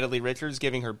there of Natalie Richards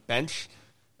giving her bench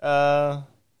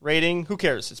rating, who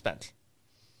cares? It's bench.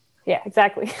 Yeah,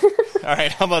 exactly. All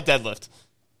right, how about deadlift?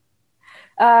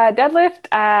 Deadlift,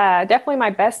 definitely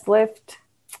my best lift.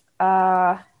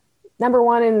 Number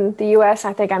one in the U.S.,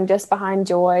 I think I'm just behind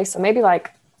Joy, so maybe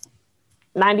like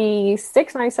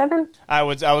 96, 97? I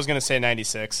was going to say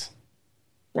 96.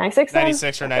 96 then?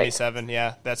 96 or 97,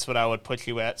 yeah, that's what I would put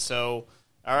you at. So,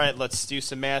 all right, let's do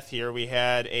some math here. We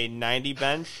had a 90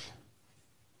 bench,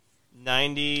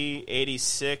 90,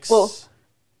 86, well,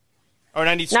 or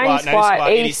 90 squat,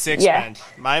 86 yeah. bench.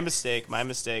 My mistake.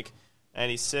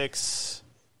 96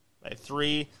 by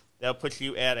 3. That'll put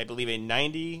you at, I believe, a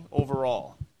 90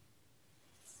 overall.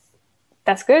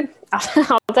 That's good.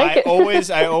 I'll take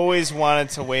it. I always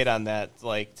wanted to wait on that,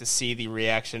 like to see the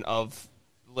reaction of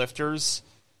lifters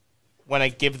when I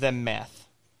give them math.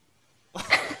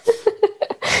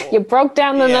 You broke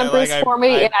down the numbers for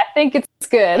me, and I think it's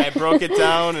good. I broke it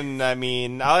down, and I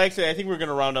mean, I think we're going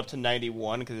to round up to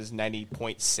 91 because it's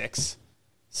 90.6.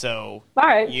 So all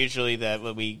right. Usually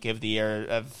that we give the air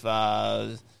of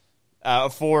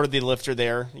for the lifter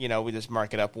there, we just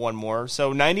mark it up one more.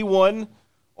 So 91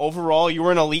 overall. You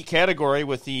were in elite category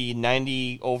with the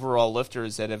 90 overall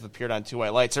lifters that have appeared on Two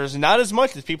White Lights. There's not as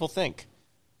much as people think.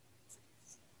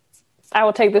 I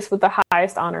will take this with the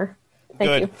highest honor.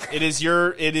 Thank you.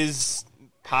 It is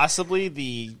possibly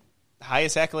the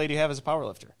highest accolade you have as a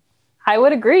powerlifter. I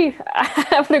would agree.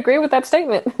 I would agree with that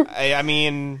statement.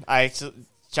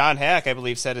 John Hack, I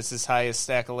believe, said it's his highest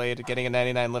accolade, getting a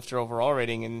 99 lifter overall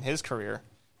rating in his career.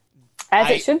 As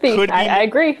it should be. I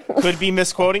agree. Could be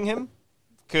misquoting him.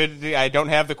 I don't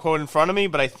have the quote in front of me,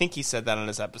 but I think he said that on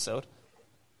his episode.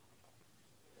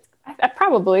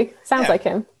 Probably sounds like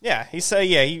him. Yeah,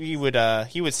 he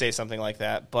would say something like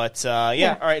that. But all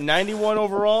right, 91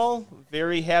 overall.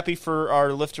 Very happy for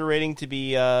our lifter rating to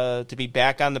be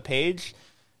back on the page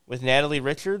with Natalie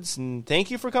Richards, and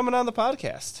thank you for coming on the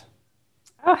podcast.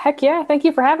 Oh heck yeah! Thank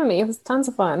you for having me. It was tons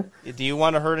of fun. Do you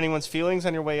want to hurt anyone's feelings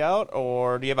on your way out,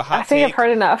 or do you have a hot take? I think I've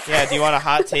heard enough. Yeah, do you want to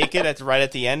hot take it right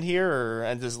at the end here,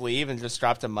 and just leave and just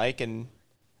drop the mic? And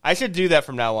I should do that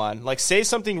from now on. Like, say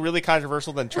something really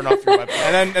controversial, then turn off your web,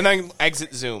 and then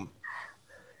exit Zoom.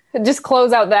 Just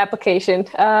close out the application.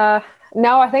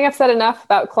 No, I think I've said enough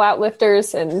about clout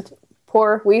lifters and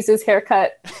poor Weezu's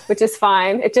haircut, which is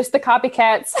fine. It's just the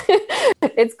copycats.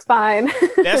 It's fine.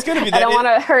 That's gonna be. I don't want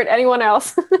to hurt anyone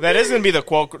else. That is going to be the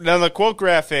quote. Now, the quote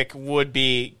graphic would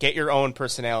be "Get your own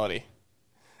personality."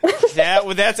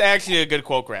 That's actually a good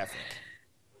quote graphic.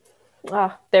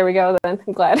 Oh, there we go. Then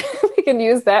I'm glad we can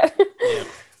use that. Yeah.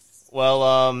 Well,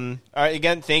 all right.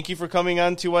 Again, thank you for coming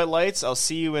on Two White Lights. I'll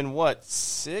see you in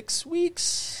 6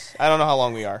 weeks? I don't know how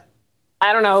long we are.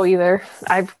 I don't know either.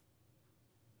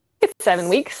 It's 7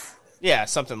 weeks. Yeah,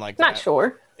 something like that. Not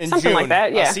sure. In something June. like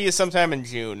that. Yeah. I'll see you sometime in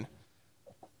June.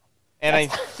 And I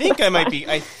think I might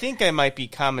be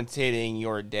commentating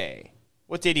your day.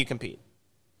 What day do you compete?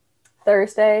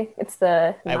 Thursday. It's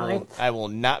the 9th. I will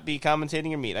not be commentating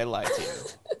your meet. I lied to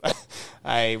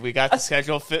you. We got the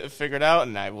schedule figured out,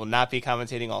 and I will not be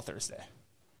commentating all Thursday.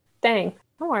 Dang.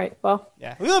 All right. Well.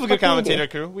 Yeah, we have a good commentator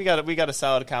crew. We got a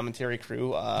solid commentary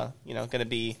crew. Going to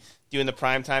be doing the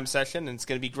primetime session, and it's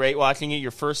going to be great watching you.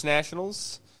 Your first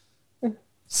nationals,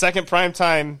 second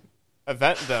primetime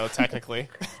event though, technically.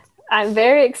 I'm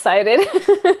very excited.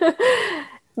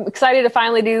 I'm excited to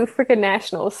finally do freaking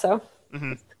nationals. So.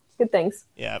 Mm-hmm. Good things.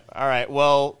 Yeah. All right.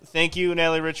 Well, thank you,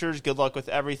 Natalie Richards. Good luck with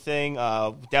everything.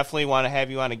 Definitely want to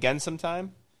have you on again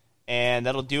sometime. And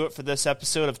that'll do it for this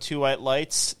episode of Two White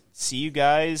Lights. See you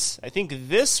guys, I think,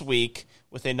 this week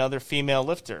with another female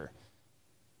lifter.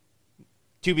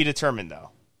 To be determined, though.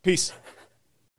 Peace.